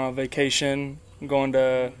I'm going on vacation. I'm going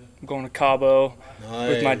to Cabo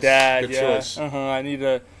with my dad. Good choice. I need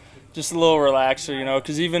just a little relaxer,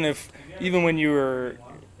 because even when you were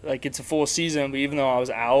it's a full season, but even though I was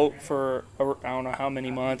out for I don't know how many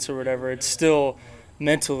months or whatever, it's still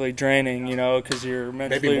mentally draining, because you're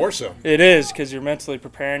mentally. Maybe more so. It is, because you're mentally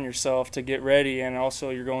preparing yourself to get ready, and also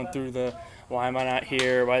you're going through why am I not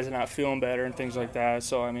here? Why is it not feeling better and things like that?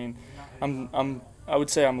 So I mean, I would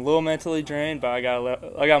say I'm a little mentally drained, but I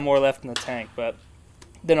got more left in the tank. But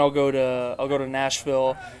then I'll go to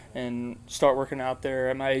Nashville and start working out there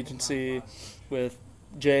at my agency with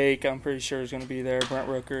Jake. I'm pretty sure is going to be there, Brent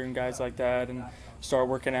Rooker and guys like that, and start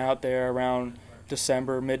working out there around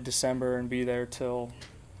mid-December, and be there till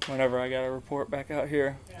whenever I got to report back out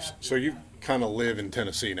here. So you kind of live in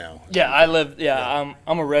Tennessee now? Yeah, I live. Yeah,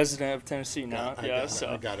 I'm a resident of Tennessee now.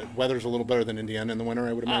 I got it. Weather's a little better than Indiana in the winter,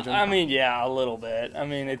 I would imagine. I mean, yeah, a little bit. I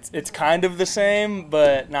mean, it's kind of the same,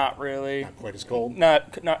 but not really. Not quite as cold.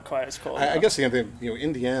 Not quite as cold. I guess the other thing,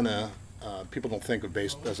 Indiana, people don't think of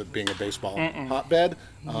as it being a baseball hotbed.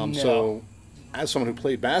 No. So, as someone who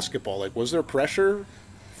played basketball, was there pressure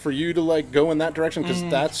for you to go in that direction? Because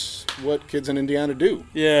that's what kids in Indiana do.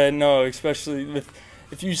 Yeah, no, especially with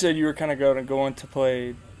if you said you were kind of going to go in to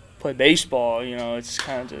play baseball, you know, it's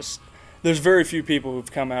kind of just, there's very few people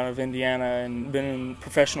who've come out of Indiana and been in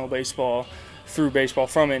professional baseball through baseball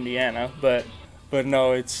from Indiana, but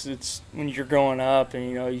no, it's when you're growing up and,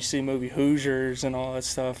 you know, you see movie Hoosiers and all that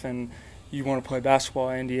stuff, and you want to play basketball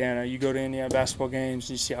in Indiana. You go to Indiana basketball games,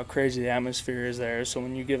 and you see how crazy the atmosphere is there. So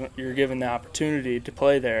when you're given the opportunity to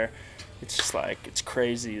play there, it's just like, it's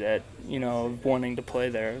crazy that, you know, wanting to play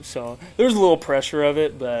there. So there's a little pressure of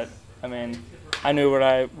it, but I mean, I knew what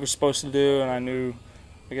I was supposed to do, and I knew,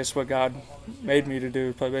 I guess, what God made me to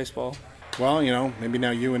do, play baseball. Well, you know, maybe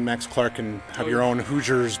now you and Max Clark can have your own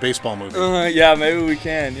Hoosiers baseball movie. Yeah, maybe we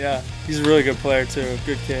can, yeah. He's a really good player, too.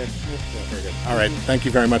 Good kid. Yeah, very good. All right. Thank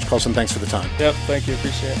you very much, Colson. Thanks for the time. Yep, thank you.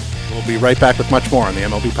 Appreciate it. We'll be right back with much more on the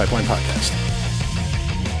MLB Pipeline Podcast.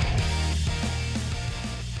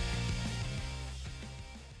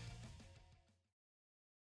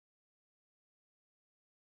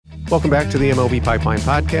 Welcome back to the MLB Pipeline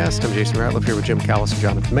Podcast. I'm Jason Ratliff here with Jim Callis and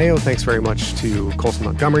Jonathan Mayo. Thanks very much to Colson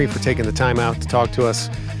Montgomery for taking the time out to talk to us.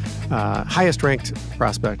 Highest ranked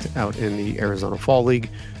prospect out in the Arizona Fall League.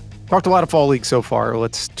 Talked a lot of Fall League so far.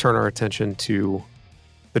 Let's turn our attention to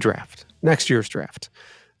the draft, next year's draft.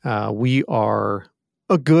 We are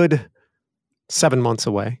a good 7 months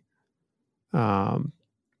away.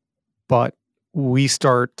 But we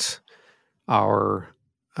start our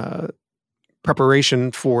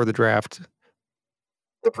preparation for the draft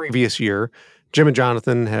the previous year. Jim and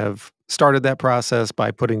Jonathan have started that process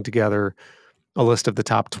by putting together a list of the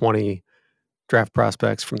top 20 draft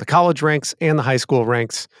prospects from the college ranks and the high school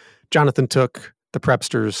ranks. Jonathan took the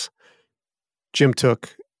prepsters. Jim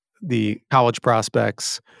took the college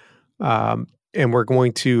prospects. And we're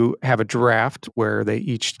going to have a draft where they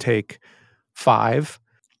each take 5,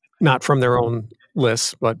 not from their own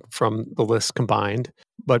lists, but from the lists combined.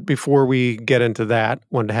 But before we get into that,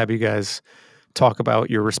 wanted to have you guys talk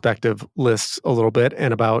about your respective lists a little bit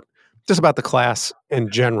and about the class in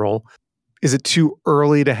general. Is it too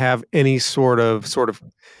early to have any sort of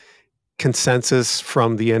consensus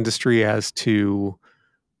from the industry as to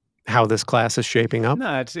how this class is shaping up?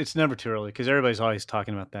 No, it's never too early because everybody's always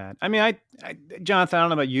talking about that. I mean, Jonathan, I don't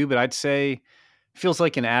know about you, but I'd say it feels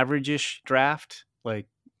like an average-ish draft. Like,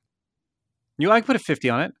 I could put a 50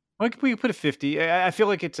 on it. We could put a 50. I feel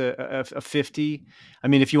like it's a 50. I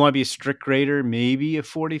mean, if you want to be a strict grader, maybe a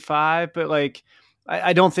 45. But like,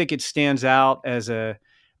 I don't think it stands out as a.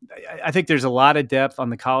 I think there's a lot of depth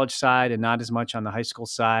on the college side and not as much on the high school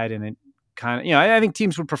side. And it kind of, I think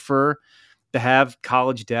teams would prefer to have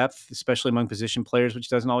college depth, especially among position players, which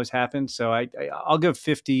doesn't always happen. So I'll go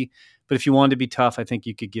 50. But if you wanted to be tough, I think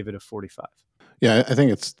you could give it a 45. Yeah, I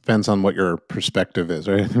think it depends on what your perspective is,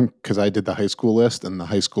 right? Because I did the high school list, and the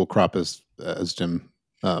high school crop is, as Jim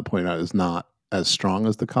pointed out, is not as strong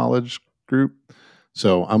as the college group.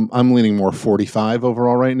 So I'm leaning more 45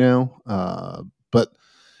 overall right now, but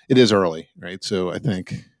it is early, right? So I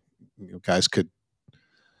think guys could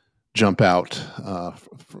jump out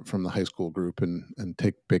from the high school group and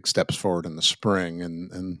take big steps forward in the spring,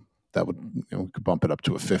 and that would we could bump it up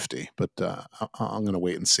to a 50. But I'm going to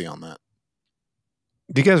wait and see on that.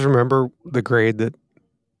 Do you guys remember the grade that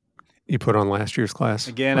you put on last year's class?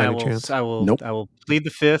 Again, I will Nope. I will plead the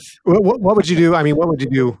fifth. What would you do? I mean, what would you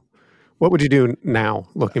do? What would you do now,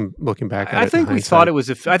 looking back at it? I think we thought it was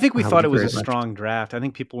a much? strong draft. I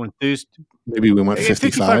think people were enthused. Maybe we went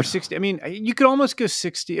 55 or 55. 60. I mean, you could almost go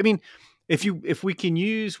 60. I mean, if we can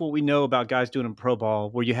use what we know about guys doing in pro ball,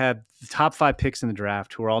 where you have the top 5 picks in the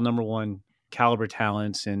draft who are all number 1 caliber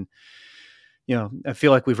talents, and I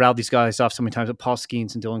feel like we've riled these guys off so many times with Paul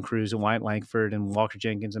Skeens and Dylan Cruz and Wyatt Langford and Walker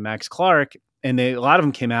Jenkins and Max Clark. And a lot of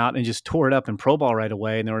them came out and just tore it up in pro ball right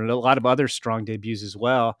away. And there were a lot of other strong debuts as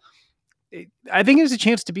well. I think there's a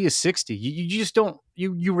chance to be a 60. You just don't,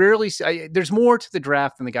 you rarely see, there's more to the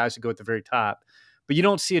draft than the guys who go at the very top, but you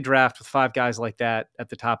don't see a draft with 5 guys like that at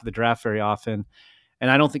the top of the draft very often. And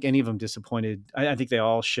I don't think any of them disappointed. I think they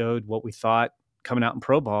all showed what we thought coming out in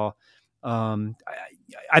pro ball.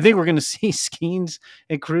 I think we're going to see Skeens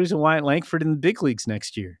and Cruz and Wyatt Langford in the big leagues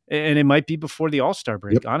next year. And it might be before the All-Star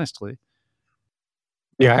break, honestly.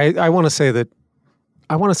 Yeah, I want to say that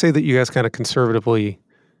you guys kind of conservatively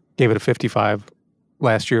gave it a 55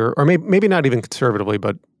 last year, or maybe not even conservatively,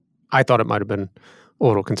 but I thought it might have been a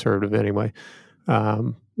little conservative anyway.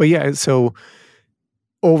 But yeah, so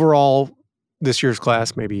overall, this year's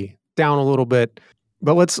class maybe down a little bit.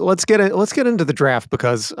 But let's get into the draft,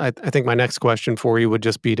 because I think my next question for you would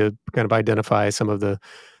just be to kind of identify some of the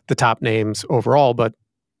top names overall. But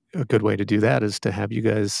a good way to do that is to have you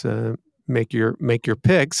guys make your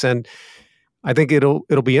picks. And I think it'll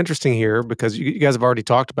be interesting here because you guys have already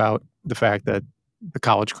talked about the fact that the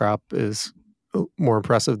college crop is more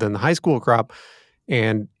impressive than the high school crop.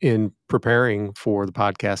 And in preparing for the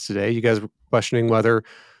podcast today, you guys were questioning whether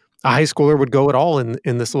a high schooler would go at all in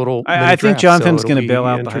this little. I think draft. Jonathan's So going to it'll bail be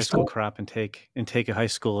out the high interesting. school crop and take a high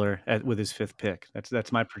schooler with his 5th pick.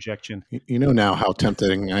 That's my projection. You know now how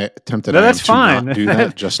tempted I am that's fine. to not do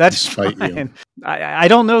that just That's to spite you. fine. I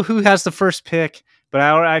don't know who has the first pick, but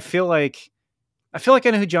I feel like I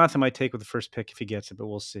know who Jonathan might take with the first pick if he gets it, but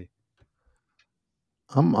we'll see.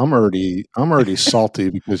 I'm already salty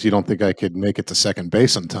because you don't think I could make it to second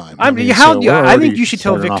base in time. I think you should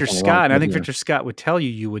tell Victor Scott, and I think here. Victor Scott would tell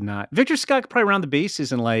you would not. Victor Scott could probably round the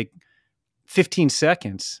bases in like 15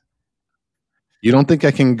 seconds. You don't think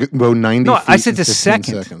I can go 90 No, feet I said in the 15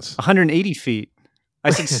 second, seconds? 180 feet. I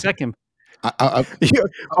said second.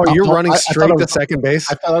 You're running straight to second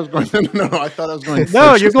base? I thought I was going. No, I thought I was going.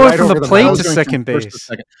 No, you're going right from over the the plate mound. to second base.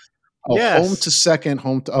 Oh, Yes. home to second,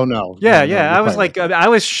 home to. Oh no. Yeah, No, yeah. you're I was right. like, I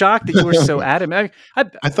was shocked that you were so adamant. I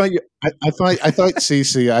thought you. I thought.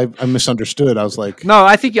 See, I misunderstood. I was like, No,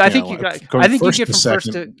 I think you going get from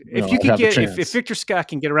first to if you could get if Victor Scott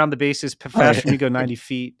can get around the bases faster than you go 90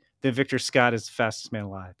 feet, then Victor Scott is the fastest man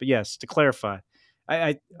alive. But yes, to clarify,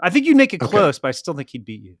 I think you'd make it close, but I still think he'd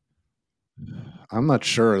beat you. I'm not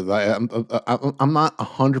sure. I'm not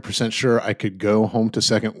 100% sure I could go home to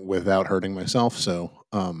second without hurting myself. So,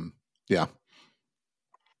 yeah.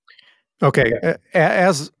 Okay.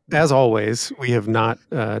 As always, we have not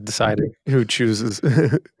decided who chooses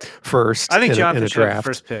first. I think in Jonathan a should have the draft.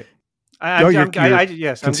 first pick. You're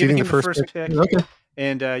I'm giving him the first pick. pick, Okay.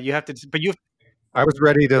 and you have to. But you. I was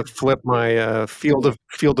ready to flip my Field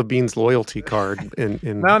of Beans loyalty card. In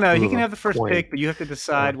No, he can have the first coin. pick, but you have to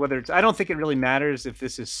decide whether it's. I don't think it really matters if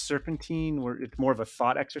this is serpentine or it's more of a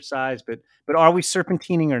thought exercise. But are we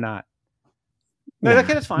serpentining or not? No,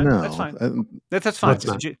 okay, that's fine. No, that's fine. That's fine. Let's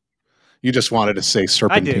not. You just wanted to say I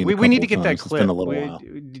serpentine. did. We need to get that It's clip. been a little while.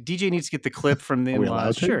 DJ needs to get the clip from the Are we in-laws.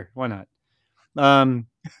 allowed to? Sure, why not? I'll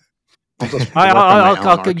just work on I'll Alan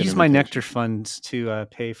Arkin use my imitation. Nectar funds to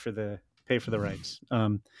pay for the rights.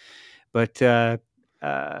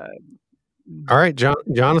 All right,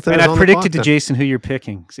 Jonathan. And is I on predicted the to clock Jason who you're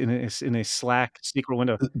picking in a Slack secret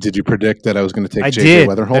window. Did you predict that I was going to take I J.J. did.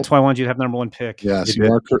 Weatherholt? That's why I wanted you to have number one pick. Yes, You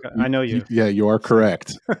you are. I know you. Yeah, you are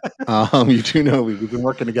correct. You do know we've been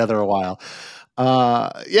working together a while.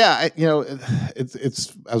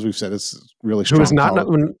 It's as we've said, it's really strong. Who is not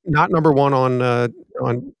college. not number one on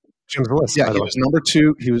Jim's list. Yeah, by he the way. was number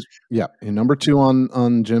two. He was number two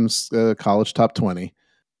on Jim's college top 20.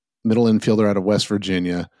 Middle infielder out of West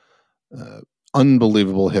Virginia.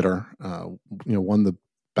 Unbelievable hitter. Won the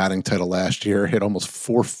batting title last year. Hit almost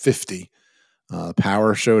 450.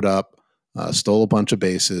 Power showed up. Stole a bunch of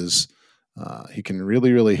bases. He can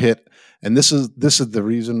really, really hit. And this is the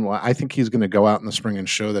reason why I think he's going to go out in the spring and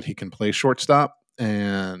show that he can play shortstop.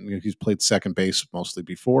 And he's played second base mostly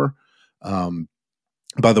before.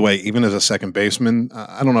 By the way, even as a second baseman,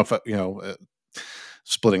 I don't know if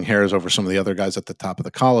splitting hairs over some of the other guys at the top of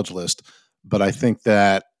the college list, but I think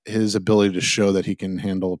that his ability to show that he can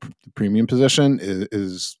handle the premium position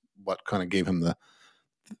is what kind of gave him the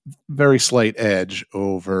very slight edge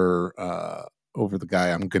over the guy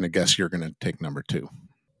I'm going to guess you're going to take number two.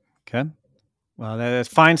 Okay. Well, that's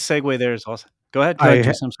a fine segue there as well. Go ahead,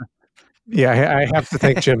 Jason. I'm sorry. Yeah, I have to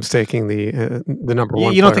think Jim's taking the number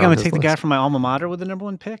one. You don't think I'm going to take take the guy from my alma mater with the number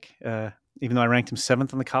one pick, even though I ranked him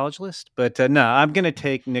 7th on the college list? But no, I'm going to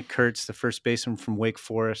take Nick Kurtz, the first baseman from Wake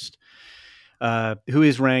Forest, who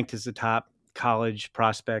is ranked as the top college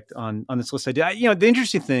prospect on this list. The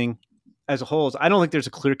interesting thing as a whole is I don't think there's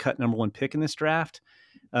a clear-cut number one pick in this draft.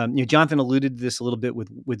 Jonathan alluded to this a little bit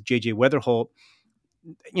with J.J. Weatherholt.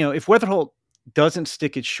 If Weatherholt doesn't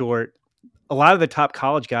stick it short, a lot of the top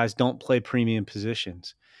college guys don't play premium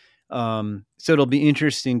positions. So it'll be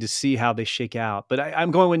interesting to see how they shake out. But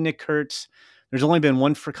I'm going with Nick Kurtz. There's only been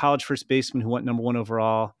one for college first baseman who went number one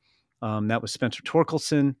overall. That was Spencer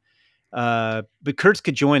Torkelson. But Kurtz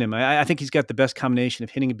could join him. I think he's got the best combination of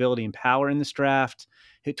hitting ability and power in this draft.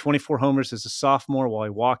 Hit 24 homers as a sophomore while he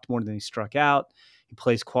walked more than he struck out. He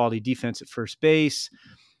plays quality defense at first base.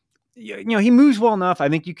 He moves well enough. I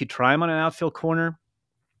think you could try him on an outfield corner.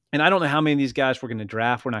 And I don't know how many of these guys we're going to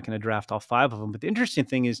draft. We're not going to draft all 5 of them. But the interesting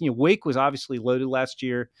thing is, Wake was obviously loaded last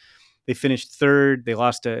year. They finished 3rd. They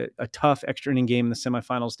lost a tough extra inning game in the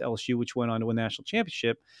semifinals to LSU, which went on to win the national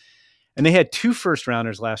championship. And they had 2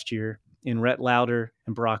 first-rounders last year in Rhett Lauder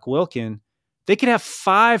and Brock Wilkin. They could have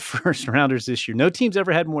 5 first-rounders this year. No team's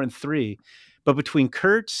ever had more than 3. But between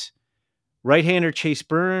Kurtz, right-hander Chase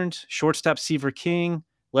Burns, shortstop Seaver King,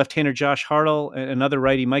 left-hander Josh Hartle, and another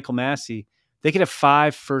righty Michael Massey, they could have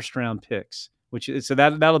 5 first-round picks. So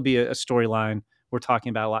that'll be a storyline we're talking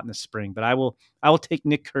about a lot in the spring. But I will take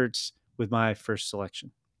Nick Kurtz with my first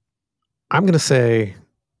selection. I'm going to say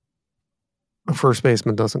a first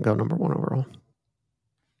baseman doesn't go number 1 overall.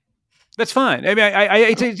 That's fine. I mean,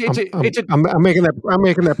 I'm making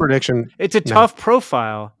that prediction. It's a tough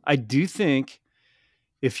profile. I do think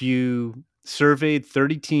if you surveyed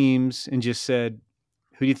 30 teams and just said,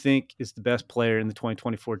 who do you think is the best player in the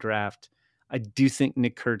 2024 draft? I do think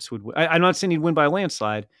Nick Kurtz would win. I'm not saying he'd win by a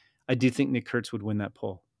landslide. I do think Nick Kurtz would win that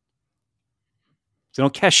poll. So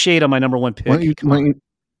don't cast shade on my number 1 pick.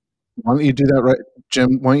 Why don't you do that right,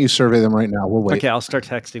 Jim? Why don't you survey them right now? We'll wait. Okay, I'll start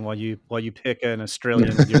texting while you pick an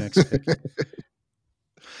Australian with your next pick.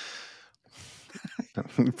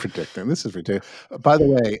 Predicting. This is ridiculous. By the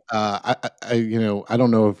way, I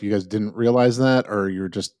don't know if you guys didn't realize that or you're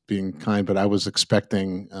just being kind, but I was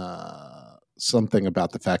expecting something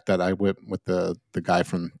about the fact that I went with the guy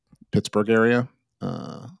from Pittsburgh area,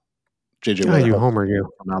 JJ. Oh, you homer, you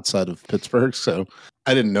from outside of Pittsburgh. So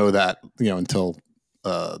I didn't know that until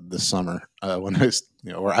this summer when I was,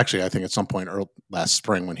 or actually I think at some point last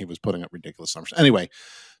spring when he was putting up ridiculous numbers. Anyway.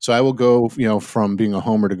 So I will go, from being a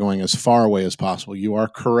homer to going as far away as possible. You are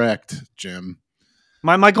correct, Jim.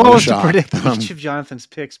 My goal is to predict each of Jonathan's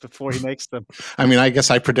picks before he makes them. I mean, I guess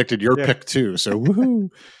I predicted your pick too. So woohoo!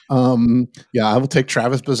 I will take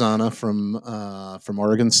Travis Bazzana from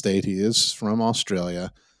Oregon State. He is from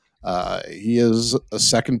Australia. He is a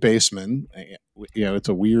second baseman.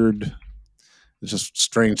 It's just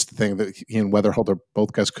strange to think that he and Weatherholder,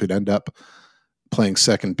 both guys, could end up playing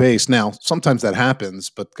second base. Now, sometimes that happens,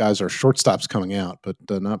 but guys are shortstops coming out, but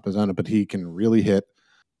not Bazzana. But he can really hit.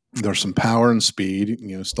 There's some power and speed.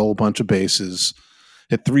 Stole a bunch of bases,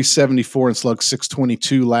 hit 374 and slugged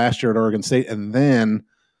 622 last year at Oregon State, and then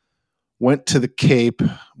went to the Cape,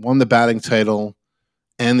 won the batting title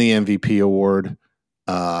and the MVP award.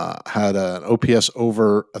 Had an OPS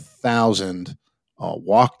over 1,000.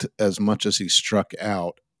 Walked as much as he struck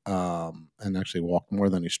out, and actually walked more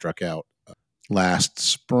than he struck out. Last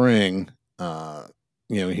spring,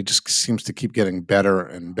 he just seems to keep getting better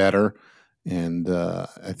and better. And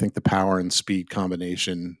I think the power and speed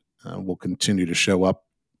combination will continue to show up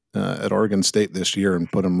at Oregon State this year and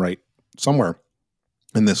put him right somewhere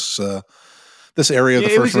in this area of the first round.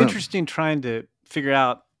 It was interesting trying to figure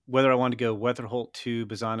out whether I wanted to go Weatherholt 2,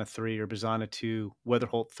 Bazzana 3, or Bazzana 2,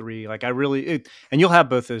 Weatherholt 3. Like and you'll have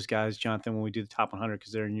both those guys, Jonathan, when we do the top 100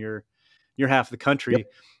 because they're in your half of the country. Yep.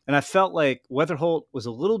 And I felt like Weatherholt was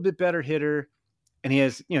a little bit better hitter, and he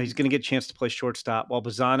has, he's going to get a chance to play shortstop, while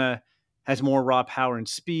Bazzana has more raw power and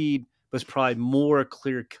speed, but is probably more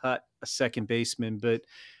clear cut a second baseman. But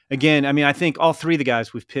again, I mean, I think all 3 of the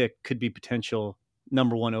guys we've picked could be potential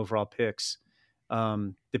number 1 overall picks,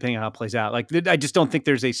 depending on how it plays out. Like, I just don't think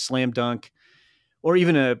there's a slam dunk or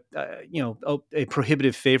even a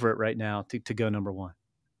prohibitive favorite right now to go number 1.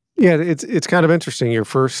 Yeah, it's kind of interesting. Your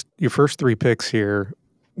first 3 picks here,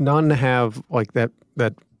 none have like that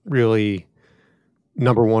really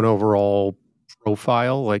number 1 overall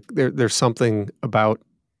profile. Like there's something about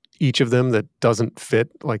each of them that doesn't fit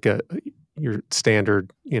like your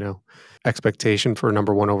standard, expectation for a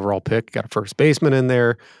number 1 overall pick. Got a first baseman in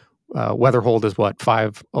there. Weatherholt is what,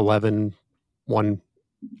 5'11", 190.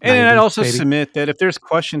 And I'd also submit that if there's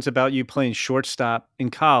questions about you playing shortstop in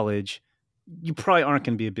college, you probably aren't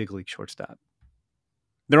going to be a big league shortstop.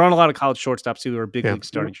 There aren't a lot of college shortstops who are big league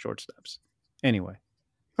starting shortstops. Anyway.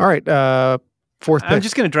 All right. 4th pick. I'm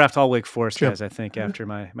just going to draft all Wake Forest guys, I think, after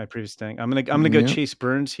my previous thing. I'm going to go Chase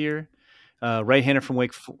Burns here, right-hander from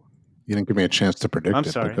Wake Forest. You didn't give me a chance to predict. I'm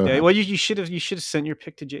sorry. Well, you should have sent your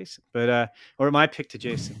pick to Jason, or my pick to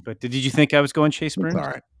Jason. But did you think I was going Chase Burns? All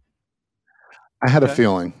right. I had a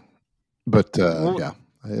feeling, but yeah.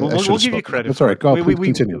 We'll give you credit. That's all right. Go. Please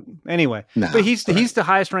continue. Anyway, but he's the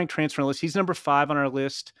highest ranked transfer on the list. He's number 5 on our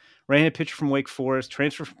list. Right-handed pitcher from Wake Forest,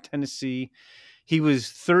 transfer from Tennessee. He was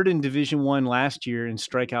 3rd in Division I last year in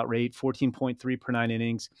strikeout rate, 14.3 per 9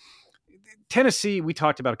 innings. Tennessee, we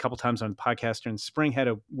talked about a couple times on the podcast during the spring, had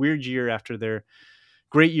a weird year after their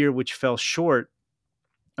great year, which fell short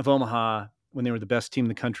of Omaha when they were the best team in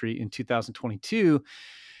the country in 2022.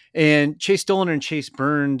 And Chase Dollander and Chase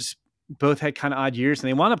Burns both had kind of odd years, and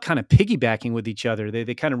they wound up kind of piggybacking with each other.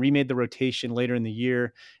 They kind of remade the rotation later in the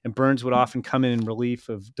year, and Burns would often come in relief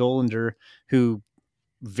of Dollander, who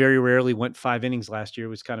very rarely went 5 innings last year. It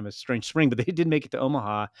was kind of a strange spring, but they did make it to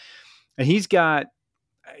Omaha. And he's got,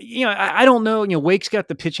 I don't know, Wake's got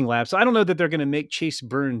the pitching lab, so I don't know that they're going to make Chase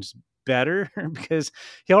Burns better because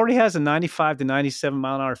he already has a 95 to 97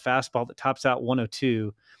 mile an hour fastball that tops out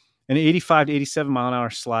 102, an 85 to 87 mile an hour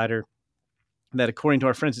slider that, according to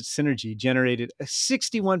our friends at Synergy, generated a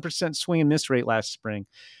 61% swing and miss rate last spring.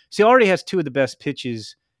 So he already has two of the best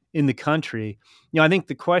pitches in the country. I think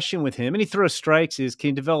the question with him, and he throws strikes, is can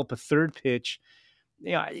he develop a third pitch?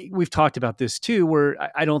 We've talked about this too, where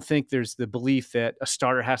I don't think there's the belief that a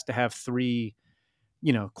starter has to have three,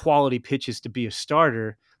 quality pitches to be a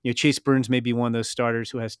starter. Chase Burns may be one of those starters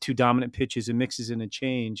who has two dominant pitches and mixes in a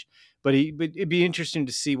change, but it'd be interesting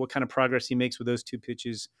to see what kind of progress he makes with those two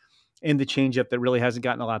pitches and the changeup that really hasn't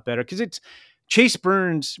gotten a lot better. Because it's Chase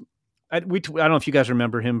Burns. I don't know if you guys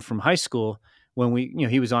remember him from high school when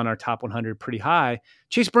he was on our top 100 pretty high.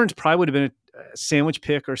 Chase Burns probably would have been a sandwich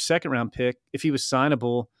pick or second round pick if he was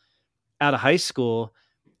signable out of high school.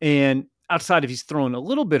 And outside of he's throwing a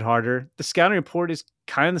little bit harder, the scouting report is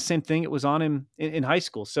kind of the same thing it was on him in high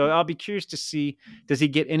school. So I'll be curious to see, does he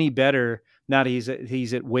get any better now that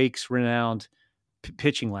he's at Wake's renowned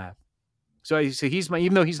pitching lab? So he's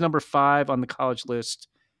even though he's number 5 on the college list,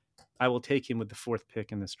 I will take him with the 4th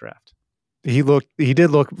pick in this draft. He did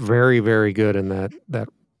look very, very good in that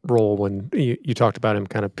role when you talked about him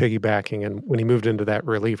kind of piggybacking, and when he moved into that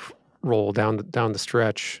relief role down the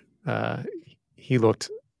stretch, he looked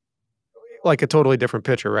like a totally different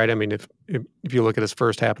pitcher, right? I mean, if you look at his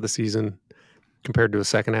first half of the season compared to his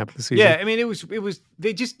second half of the season. Yeah, I mean, it was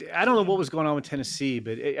they just, I don't know what was going on with Tennessee,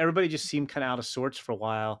 but everybody just seemed kind of out of sorts for a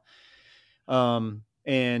while.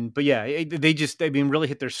 But yeah, they really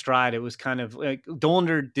hit their stride. It was kind of like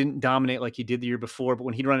Dollander didn't dominate like he did the year before, but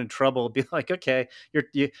when he'd run into trouble, it'd be like, okay, you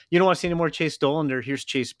don't want to see any more Chase Dollander. Here's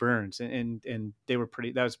Chase Burns, and that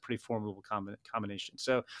was a pretty formidable combination.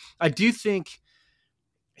 So I do think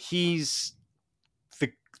he's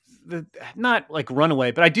the not like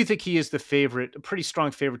runaway, but I do think he is the favorite, a pretty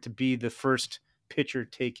strong favorite to be the first pitcher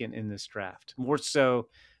taken in this draft, more so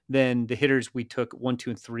than the hitters we took 1, 2,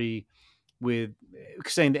 and 3. With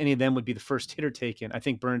saying that any of them would be the first hitter taken, I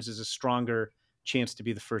think Burns is a stronger chance to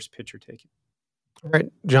be the first pitcher taken. All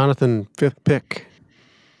right, Jonathan, 5th pick.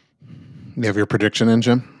 You have your prediction in,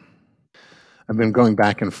 Jim? I've been going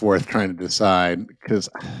back and forth trying to decide because,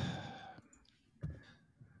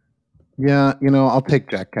 I'll take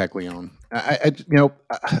Jack Caglione. I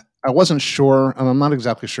wasn't sure, and I'm not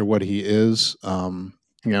exactly sure what he is. I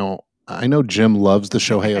know Jim loves the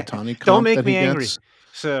Shohei Ohtani comp. Don't make me angry.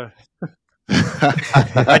 So.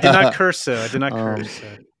 I did not curse, though. I did not curse.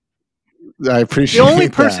 I appreciate the only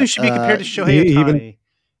person that. who should be compared to Shohei Ohtani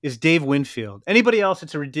is Dave Winfield. Anybody else,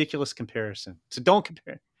 it's a ridiculous comparison. So don't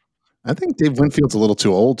compare. I think Dave Winfield's a little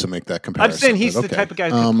too old to make that comparison. I'm saying he's the type of guy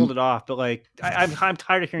who pulled it off, but like I'm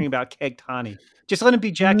tired of hearing about Caglione. Just let him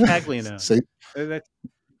be Jack Caglione.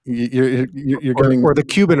 You're getting, or the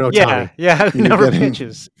Cuban Ohtani. Yeah, never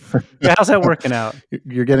pitches. How's that working out?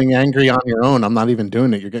 You're getting angry on your own. I'm not even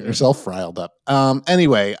doing it. You're getting yourself riled up.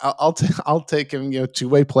 Anyway, I'll take him.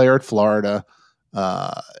 Two-way player at Florida.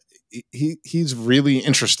 He's really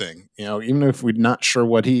interesting. Even if we're not sure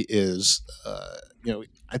what he is,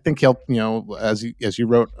 I think he'll. As you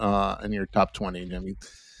wrote in your top 20. I mean,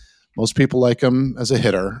 most people like him as a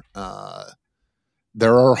hitter.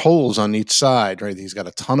 There are holes on each side, right? He's got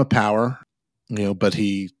a ton of power, but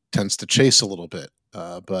he tends to chase a little bit.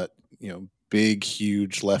 But big,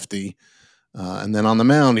 huge lefty, and then on the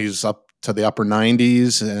mound, he's up to the upper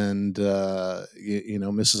 90s, and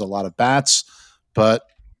misses a lot of bats, but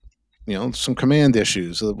some command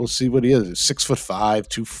issues. We'll see what he is. 6'5",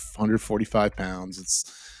 245 pounds.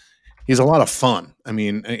 He's a lot of fun. I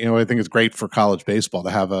mean, I think it's great for college baseball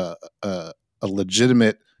to have a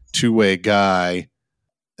legitimate two-way guy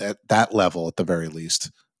at that level, at the very least,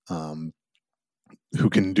 who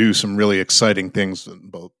can do some really exciting things on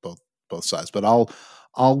both sides. But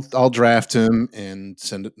I'll draft him and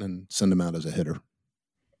send him out as a hitter.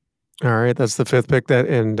 All right, that's the 5th pick.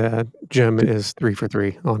 And Jim is 3 for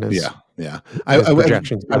 3 on his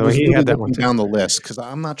projections. I was really looking down the list because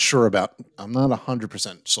I'm not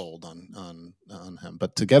 100% sold on him.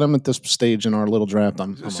 But to get him at this stage in our little draft,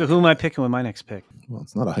 So who am I picking with my next pick? Well,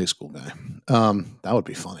 it's not a high school guy. That would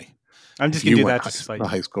be funny. I'm just going to do that to spite you. The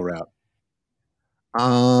high school route.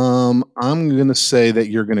 I'm going to say that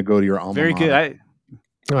you're going to go to your alma mater. Very good.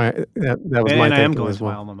 That was my pick. And I am going to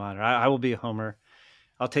my alma mater. I will be a homer.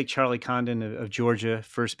 I'll take Charlie Condon of Georgia,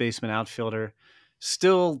 first baseman, outfielder.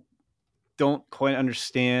 Still don't quite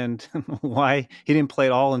understand why he didn't play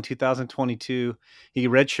at all in 2022. He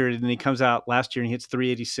redshirted, and he comes out last year and he hits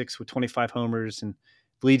 386 with 25 homers and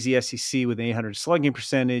leads the SEC with an 800 slugging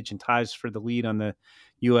percentage and ties for the lead on the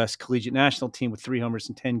U.S. collegiate national team with 3 homers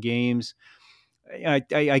in 10 games.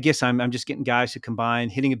 I guess I'm just getting guys who combine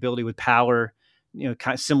hitting ability with power,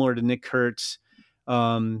 kind of similar to Nick Kurtz.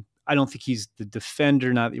 I don't think he's the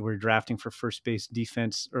defender. Not that we're drafting for first base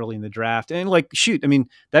defense early in the draft. And shoot, I mean,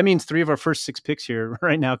 that means 3 of our first 6 picks here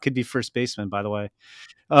right now could be first basemen, by the way.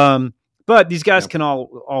 But these guys can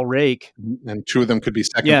all rake, and 2 of them could be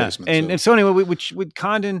second basemen. And so anyway, with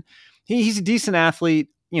Condon, he's a decent athlete.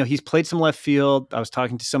 He's played some left field. I was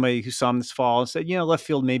talking to somebody who saw him this fall and said, left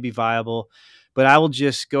field may be viable, but I will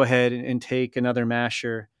just go ahead and take another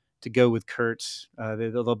masher to go with Kurtz.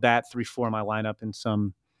 They'll bat 3-4 in my lineup in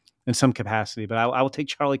some capacity, but I will take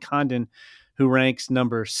Charlie Condon, who ranks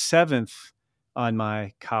number 7th on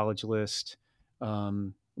my college list,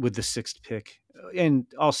 with the 6th pick. And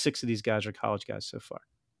all 6 of these guys are college guys so far.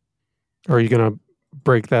 Are you going to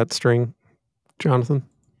break that string, Jonathan?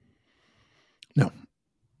 No.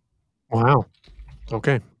 Wow.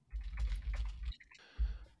 Okay.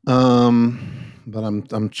 But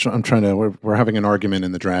I'm trying to. We're having an argument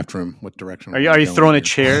in the draft room. What direction? Are you throwing a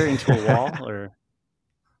chair into a wall, or?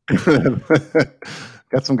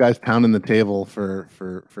 Got some guys pounding the table for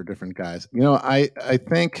different guys. I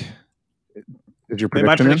think. Did your prediction?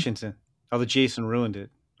 My prediction's in. Although Jason ruined it.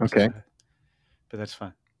 Okay. But that's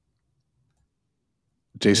fine.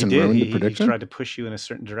 Jason ruined the prediction? He tried to push you in a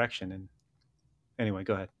certain direction. And anyway,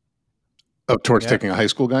 go ahead. Oh, towards taking a high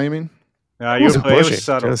school guy, you mean? It was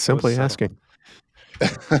subtle. Just simply asking.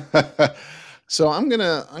 So I'm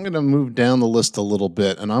gonna move down the list a little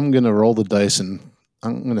bit, and I'm gonna roll the dice, and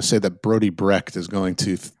I'm gonna say that Brody Brecht is going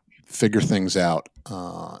to figure things out.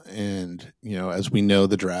 And as we know,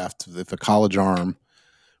 the draft, if a college arm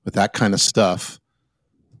with that kind of stuff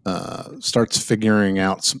starts figuring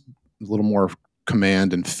out a little more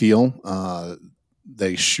command and feel,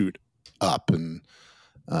 they shoot up. And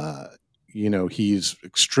he's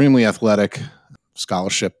extremely athletic,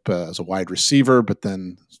 scholarship as a wide receiver, but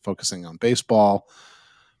then focusing on baseball.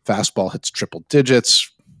 Fastball hits triple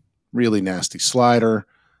digits, really nasty slider.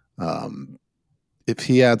 If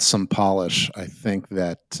he adds some polish, I think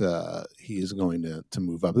that he is going to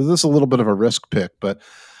move up. This is a little bit of a risk pick, but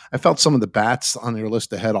I felt some of the bats on your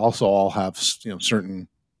list ahead also all have certain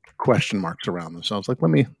question marks around them. So I was like,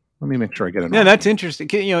 let me make sure I get it. Yeah, that's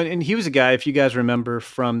interesting. And he was a guy, if you guys remember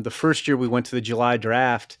from the first year we went to the July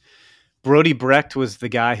draft, Brody Brecht was the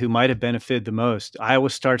guy who might have benefited the most. Iowa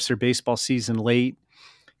starts their baseball season late.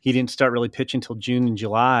 He didn't start really pitching until June and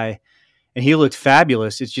July. And he looked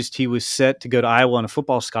fabulous. It's just he was set to go to Iowa on a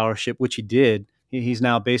football scholarship, which he did. He's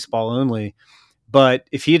now baseball only. But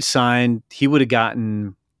if he had signed, he would have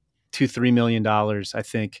gotten $2-3 million, I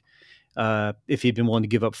think, if he'd been willing to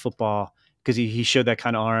give up football, because he showed that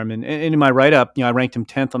kind of arm. And in my write-up, I ranked him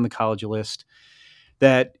 10th on the college list.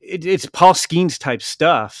 That it's Paul Skeens type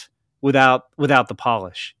stuff without the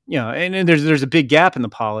polish. And there's a big gap in the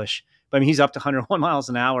polish. But I mean, he's up to 101 miles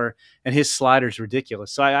an hour, and his slider's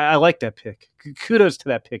ridiculous. So I like that pick. Kudos to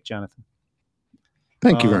that pick, Jonathan.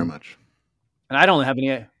 Thank you very much. And I don't have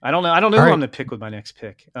any. I don't know who I'm going to pick with my next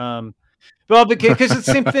pick. Well, because it's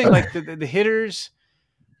the same thing. Like the hitters.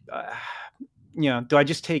 Do I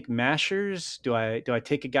just take mashers? Do I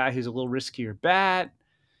take a guy who's a little riskier bat?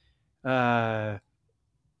 Gonna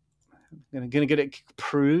get a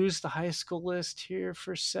peruse the high school list here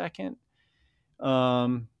for a second.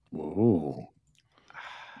 Whoa.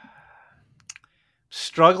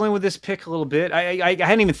 Struggling with this pick a little bit. I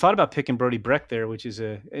hadn't even thought about picking Brody Brecht there, which is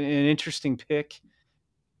an interesting pick.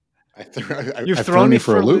 You've thrown me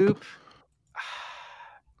for a loop.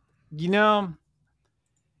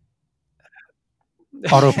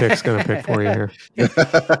 Auto pick's going to pick for you here.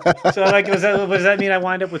 So, does that mean I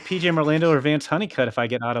wind up with PJ Merlando or Vance Honeycutt if I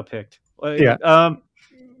get auto picked? Yeah.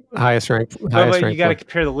 Highest rank. You got to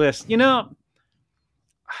compare the list.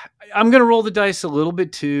 I'm going to roll the dice a little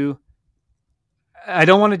bit too. I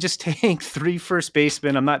don't want to just take 3 first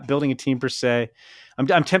basemen. I'm not building a team per se. I'm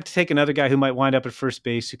tempted to take another guy who might wind up at first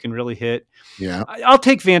base who can really hit. Yeah, I'll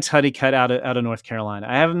take Vance Honeycutt out of North Carolina.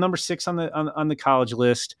 I have him number 6 on the college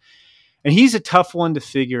list, and he's a tough one to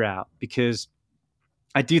figure out because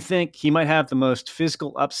I do think he might have the most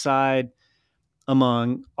physical upside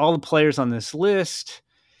among all the players on this list.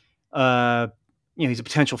 He's a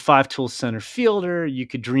potential 5-tool center fielder. You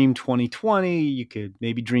could dream 20-20. You could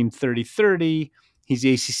maybe dream 30-30. He's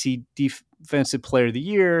the ACC Defensive Player of the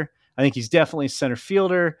Year. I think he's definitely a center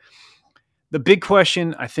fielder. The big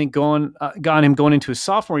question, I think, got him going into his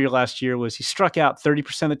sophomore year last year was he struck out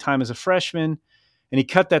 30% of the time as a freshman, and he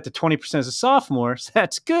cut that to 20% as a sophomore. So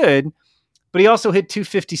that's good, but he also hit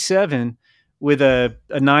 257 with a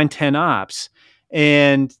 9-10 ops.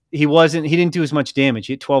 And he didn't do as much damage.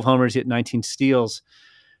 He hit 12 homers, he hit 19 steals.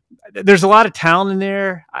 there's a lot of talent in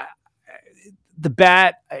there. The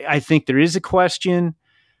bat, I think there is a question,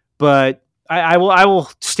 but I will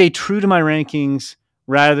stay true to my rankings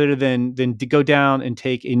rather than to go down and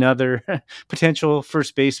take another potential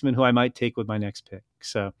first baseman who I might take with my next pick.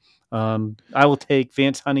 So I will take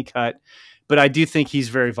Vance Honeycutt, but I do think he's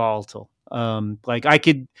very volatile. He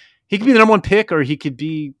could be the number one pick, or he could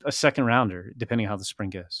be a second rounder, depending on how the spring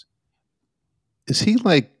goes. Is he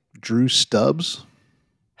like Drew Stubbs?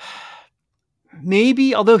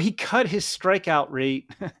 Maybe, although he cut his strikeout rate.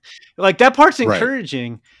 Like that part's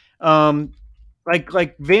encouraging. Right.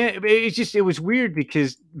 It was weird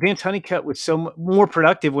because Vance Honeycutt was so more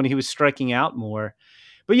productive when he was striking out more.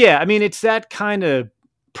 But yeah, I mean, it's that kind of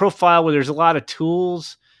profile where there's a lot of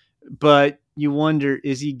tools, but you wonder,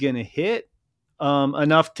 is he going to hit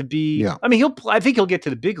enough to be? Yeah. I mean, I think he'll get to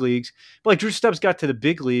the big leagues. But like Drew Stubbs got to the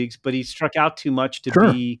big leagues, but he struck out too much to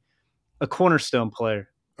be a cornerstone player.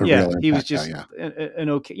 He was just an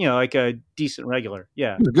okay, like a decent regular.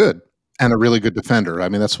 Yeah, he was good and a really good defender. I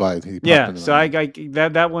mean, that's why he. So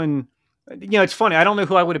that one, it's funny. I don't know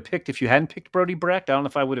who I would have picked if you hadn't picked Brody Brecht. I don't know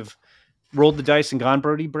if I would have rolled the dice and gone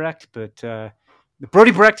Brody Brecht, but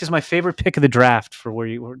Brody Brecht is my favorite pick of the draft for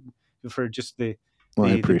just the I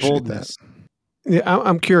appreciate boldness. That. Yeah,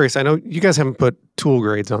 I'm curious. I know you guys haven't put tool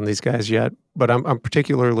grades on these guys yet, but I'm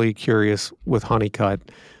particularly curious with Honeycutt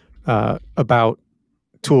about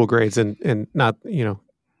tool grades and not, you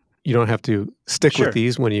don't have to stick with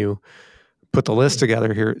these when you put the list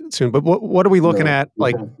together here soon. But what are we looking at?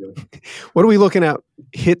 Like, what are we looking at?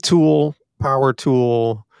 Hit tool, power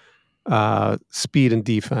tool, speed and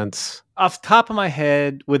defense. Off the top of my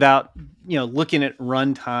head, without looking at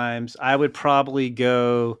run times, I would probably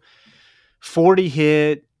go 40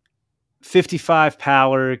 hit, 55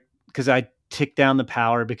 power, because I tick down the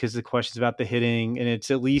power because the question's about the hitting, and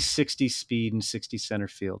it's at least 60 speed and 60 center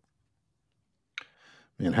field.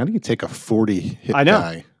 Man, how do you take a 40 hit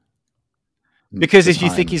guy? Because if you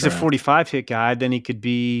think he's a 45 hit guy, then he could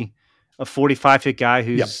be a 45 hit guy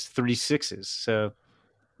who's 36s. So,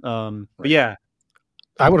 but yeah,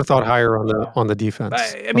 I would have thought higher on the defense.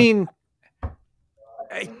 I mean,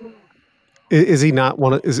 is he not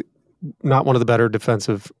one of the better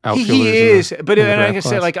defensive outfielders? He is, but like I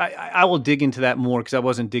say, like I will dig into that more because I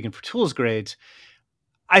wasn't digging for tools grades.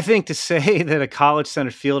 I think to say that a college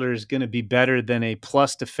center fielder is going to be better than a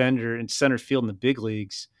plus defender in center field in the big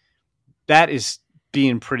leagues, that is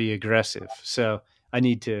being pretty aggressive. So I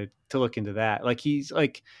need to look into that. Like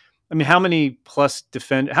how many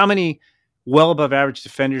how many well above average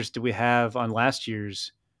defenders do we have on last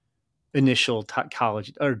year's initial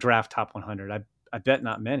college or draft top 100? I bet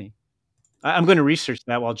not many. I'm going to research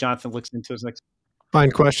that while Jonathan looks into his next.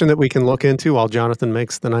 Fine question that we can look into while Jonathan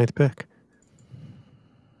makes the 9th pick.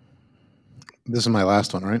 This is my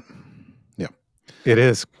last one, right? Yeah. It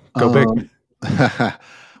is. Go big.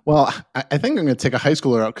 Well, I think I'm going to take a high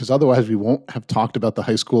schooler out because otherwise we won't have talked about the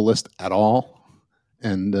high school list at all.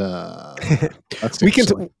 And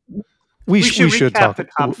we should talk.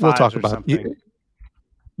 We'll talk about it.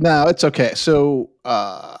 No, it's okay. So,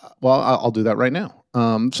 I'll do that right now.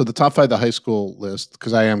 So the top 5 of the high school list,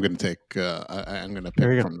 because I am going to take, I'm going to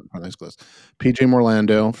pick from the high school list. PJ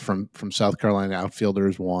Morlando from South Carolina, outfielder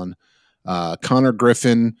is 1. Connor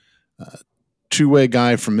Griffin, two-way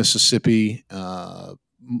guy from Mississippi.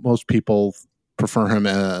 Most people prefer him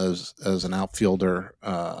as an outfielder.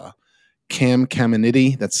 Cam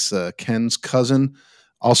Caminiti, that's Ken's cousin,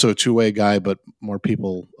 also a two-way guy, but more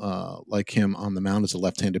people like him on the mound as a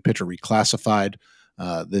left-handed pitcher, reclassified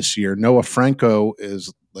this year. Noah Franco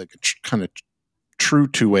is like a kind of true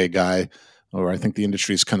two-way guy, or I think the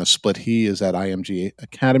industry is kind of split. He is at IMG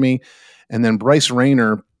Academy. And then Bryce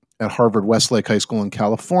Rayner at Harvard Westlake High School in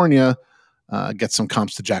California gets some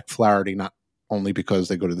comps to Jack Flaherty, not only because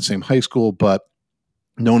they go to the same high school, but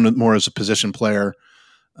known more as a position player.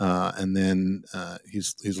 And then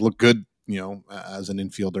he's looked good, as an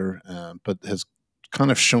infielder, but has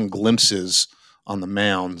kind of shown glimpses on the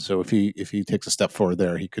mound. So if he takes a step forward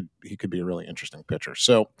there, he could be a really interesting pitcher.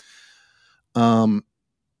 So from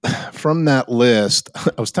that list,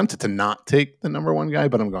 I was tempted to not take the number 1 guy,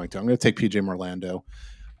 but I'm going to take PJ Morlando.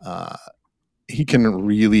 He can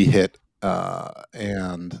really hit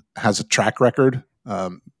and has a track record,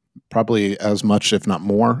 probably as much, if not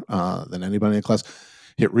more, than anybody in the class.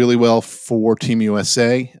 Hit really well for Team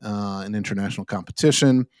USA in international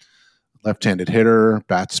competition. Left-handed hitter,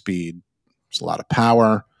 bat speed, there's a lot of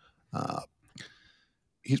power.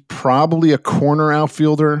 He's probably a corner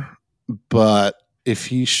outfielder, but if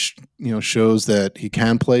he shows that he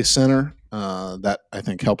can play center, that I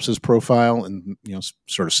think helps his profile and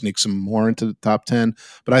sort of sneaks him more into the top 10.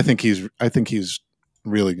 But I think he's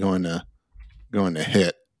really going to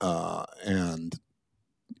hit. And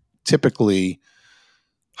typically,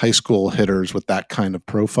 high school hitters with that kind of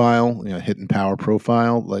profile, hit and power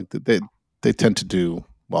profile, like they tend to do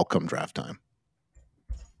well come draft time.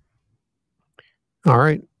 All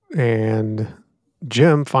right, and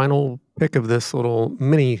Jim, final pick of this little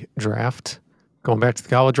mini draft. Going back to the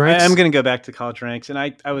college ranks? I'm going to go back to college ranks. And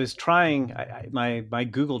I was trying my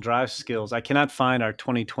Google Drive skills. I cannot find our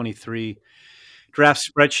 2023 draft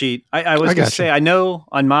spreadsheet. I was going to say, I know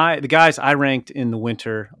on the guys I ranked in the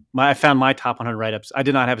winter, I found my top 100 write-ups. I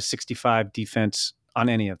did not have a 65 defense on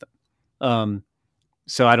any of them.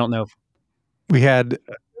 So I don't know. We had...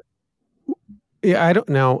 Yeah, I don't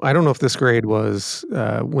know if this grade was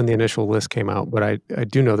when the initial list came out, but I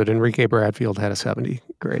do know that Enrique Bradfield had a 70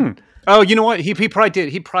 grade. Oh, you know what? He probably did.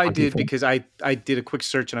 He probably did because I did a quick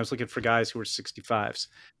search and I was looking for guys who were 65s.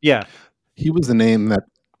 Yeah. He was the name that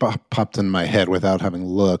popped in my head without having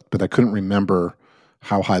looked, but I couldn't remember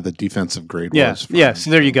how high the defensive grade was. Yeah, so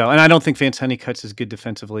there you go. And I don't think Vance Honeycutt's as good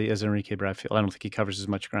defensively as Enrique Bradfield. I don't think he covers as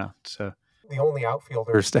much ground. So the only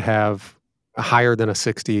outfielders to have higher than a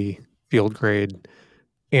 60 field grade: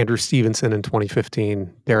 Andrew Stevenson in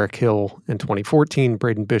 2015, Derek Hill in 2014,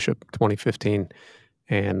 Braden Bishop 2015,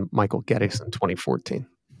 and Michael Geddes in 2014.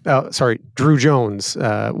 Drew Jones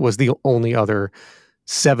was the only other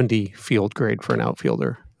 70 field grade for an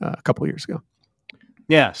outfielder a couple of years ago.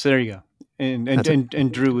 Yeah, so there you go.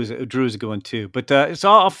 And Drew is a good one too. But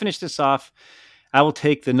so I'll finish this off. I will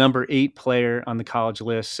take the number 8 player on the college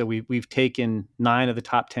list. So we've taken 9 of the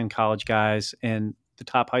top 10 college guys and the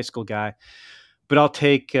top high school guy. But I'll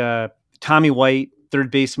take Tommy White, third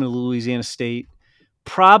baseman of Louisiana State.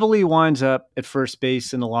 Probably winds up at first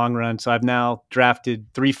base in the long run. So I've now drafted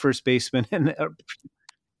 3 first basemen.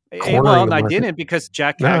 I didn't because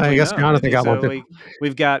Jack. No, I guess Jonathan got one.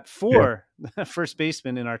 We've got 4 first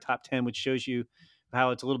basemen in our top 10, which shows you how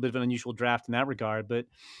it's a little bit of an unusual draft in that regard. But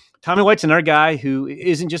Tommy White's another guy who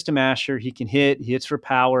isn't just a masher. He can hit. He hits for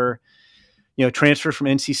power. Transferred from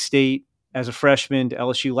NC State as a freshman to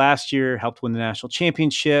LSU last year, helped win the national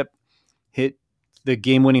championship, hit the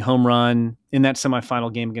game-winning home run in that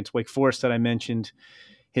semifinal game against Wake Forest that I mentioned,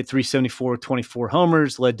 hit 374 with 24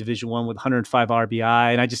 homers, led Division I with 105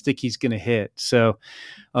 RBI, and I just think he's going to hit. So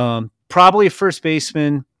probably a first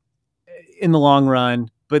baseman in the long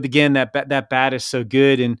run, but again, that bat is so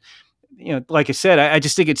good. And like I said, I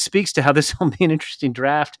just think it speaks to how this will be an interesting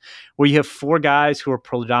draft where you have 4 guys who are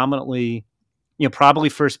predominantly probably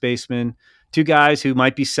first baseman, 2 guys who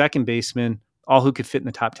might be second baseman, all who could fit in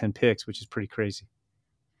the top 10 picks, which is pretty crazy.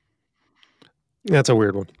 That's a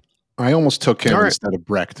weird one. I almost took him instead of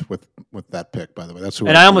Brecht with that pick, by the way. That's who.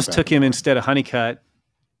 And I almost took him instead of Honeycutt.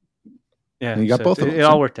 Yeah, and you got both of them. It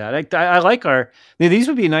all worked out. I like these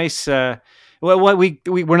would be nice. What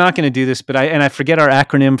we're not going to do this, but I forget our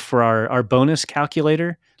acronym for our bonus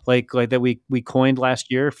calculator. Like that we coined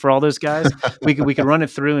last year for all those guys. we could run it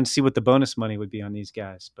through and see what the bonus money would be on these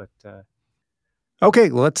guys. But okay,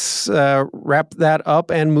 let's wrap that up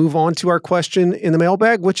and move on to our question in the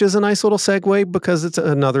mailbag, which is a nice little segue because it's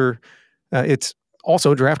another. It's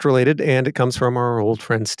also draft related, and it comes from our old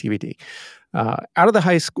friends TVD. Out of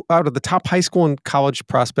the top high school and college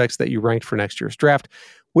prospects that you ranked for next year's draft,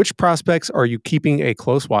 which prospects are you keeping a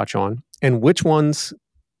close watch on, and which ones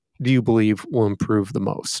do you believe will improve the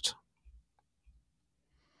most?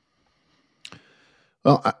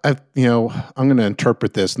 Well, I'm going to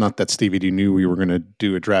interpret this, not that Stevie D knew we were going to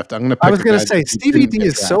do a draft. I was going to say, Stevie D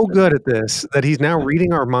is so good at this that he's now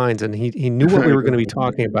reading our minds, and he knew what we were going to be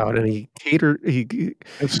talking about, and he's catering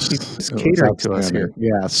to us here.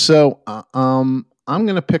 Yeah, so I'm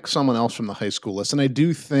going to pick someone else from the high school list, and I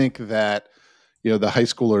do think that the high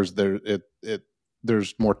schoolers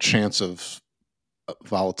there's more chance of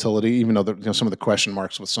volatility, even though some of the question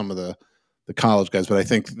marks with some of the college guys. But I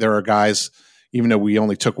think there are guys, even though we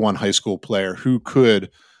only took 1 high school player, who could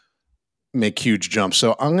make huge jumps.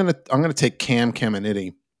 So I'm gonna take Cam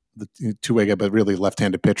Caminiti, the two-way guy, but really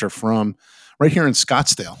left-handed pitcher from right here in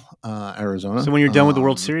Scottsdale, Arizona. So when you're done with the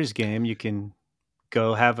World Series game, you can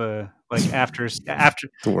go have after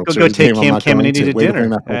go take Cam Caminiti to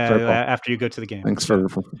dinner after you go to the game. Thanks for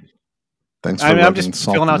I'm just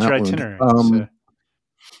filling out your itinerary.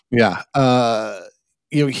 Yeah.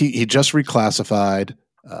 He just reclassified.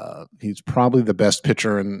 He's probably the best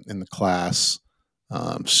pitcher in the class.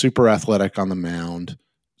 Super athletic on the mound.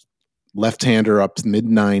 Left-hander up to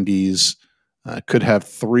mid-90s. Could have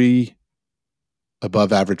 3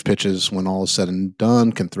 above average pitches when all is said and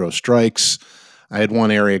done. Can throw strikes. I had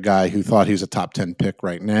one area guy who thought he was a top 10 pick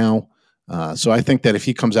right now. So I think that if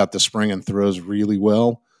he comes out this spring and throws really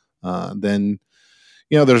well, then,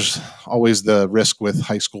 there's always the risk with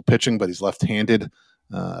high school pitching, but he's left-handed.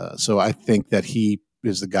 So I think that he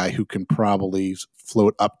is the guy who can probably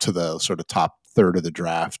float up to the sort of top third of the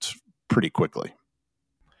draft pretty quickly.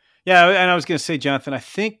 Yeah, and I was going to say, Jonathan, I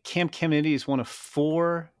think Cam Kennedy is one of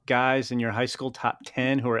 4 guys in your high school top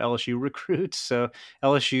 10 who are LSU recruits. So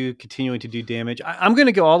LSU continuing to do damage. I'm going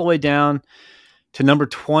to go all the way down to number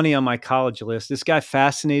 20 on my college list. This guy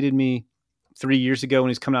fascinated me 3 years ago when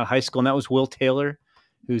he was coming out of high school, and that was Will Taylor,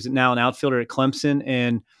 who's now an outfielder at Clemson.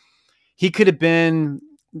 And he could have gone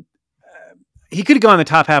in the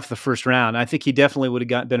top half of the first round. I think he definitely would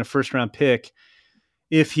have been a first-round pick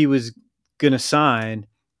if he was going to sign.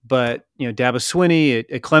 But, Dabo Swinney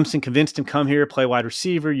at Clemson convinced him, come here, play wide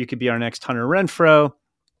receiver. You could be our next Hunter Renfrow.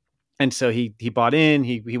 And so he bought in.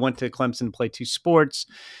 He went to Clemson to play 2 sports,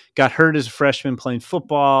 got hurt as a freshman playing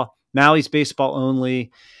football. Now he's baseball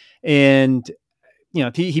only. And,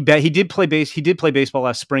 he did play baseball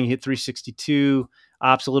last spring. He hit 362,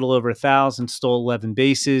 ops a little over 1,000, stole 11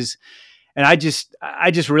 bases. And I just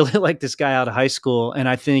really like this guy out of high school. And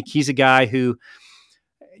I think he's a guy who,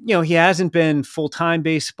 he hasn't been full-time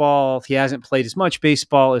baseball. He hasn't played as much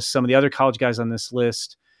baseball as some of the other college guys on this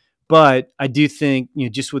list. But I do think,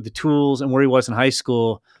 just with the tools and where he was in high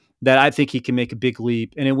school, that I think he can make a big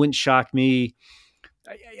leap. And it wouldn't shock me.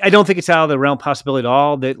 I don't think it's out of the realm possibility at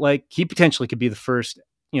all that he potentially could be the first,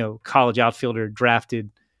 college outfielder drafted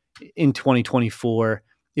in 2024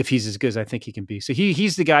 if he's as good as I think he can be. So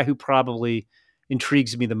he's the guy who probably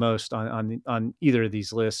intrigues me the most on either of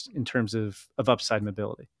these lists in terms of upside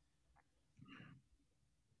mobility.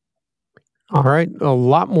 All right. A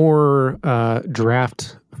lot more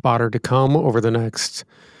draft fodder to come over the next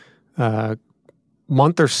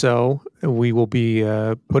month or so. We will be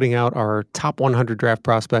putting out our top 100 draft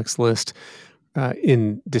prospects list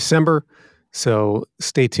in December. So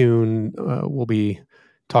stay tuned. We'll be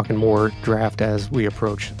talking more draft as we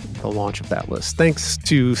approach the launch of that list. Thanks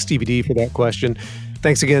to Stevie D for that question.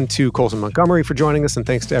 Thanks again to Colson Montgomery for joining us, and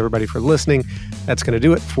thanks to everybody for listening. That's going to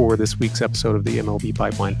do it for this week's episode of the MLB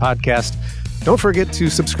Pipeline Podcast. Don't forget to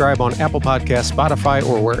subscribe on Apple Podcasts, Spotify,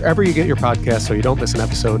 or wherever you get your podcasts so you don't miss an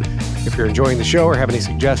episode. If you're enjoying the show or have any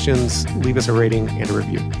suggestions, leave us a rating and a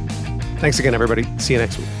review. Thanks again, everybody. See you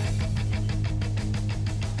next week.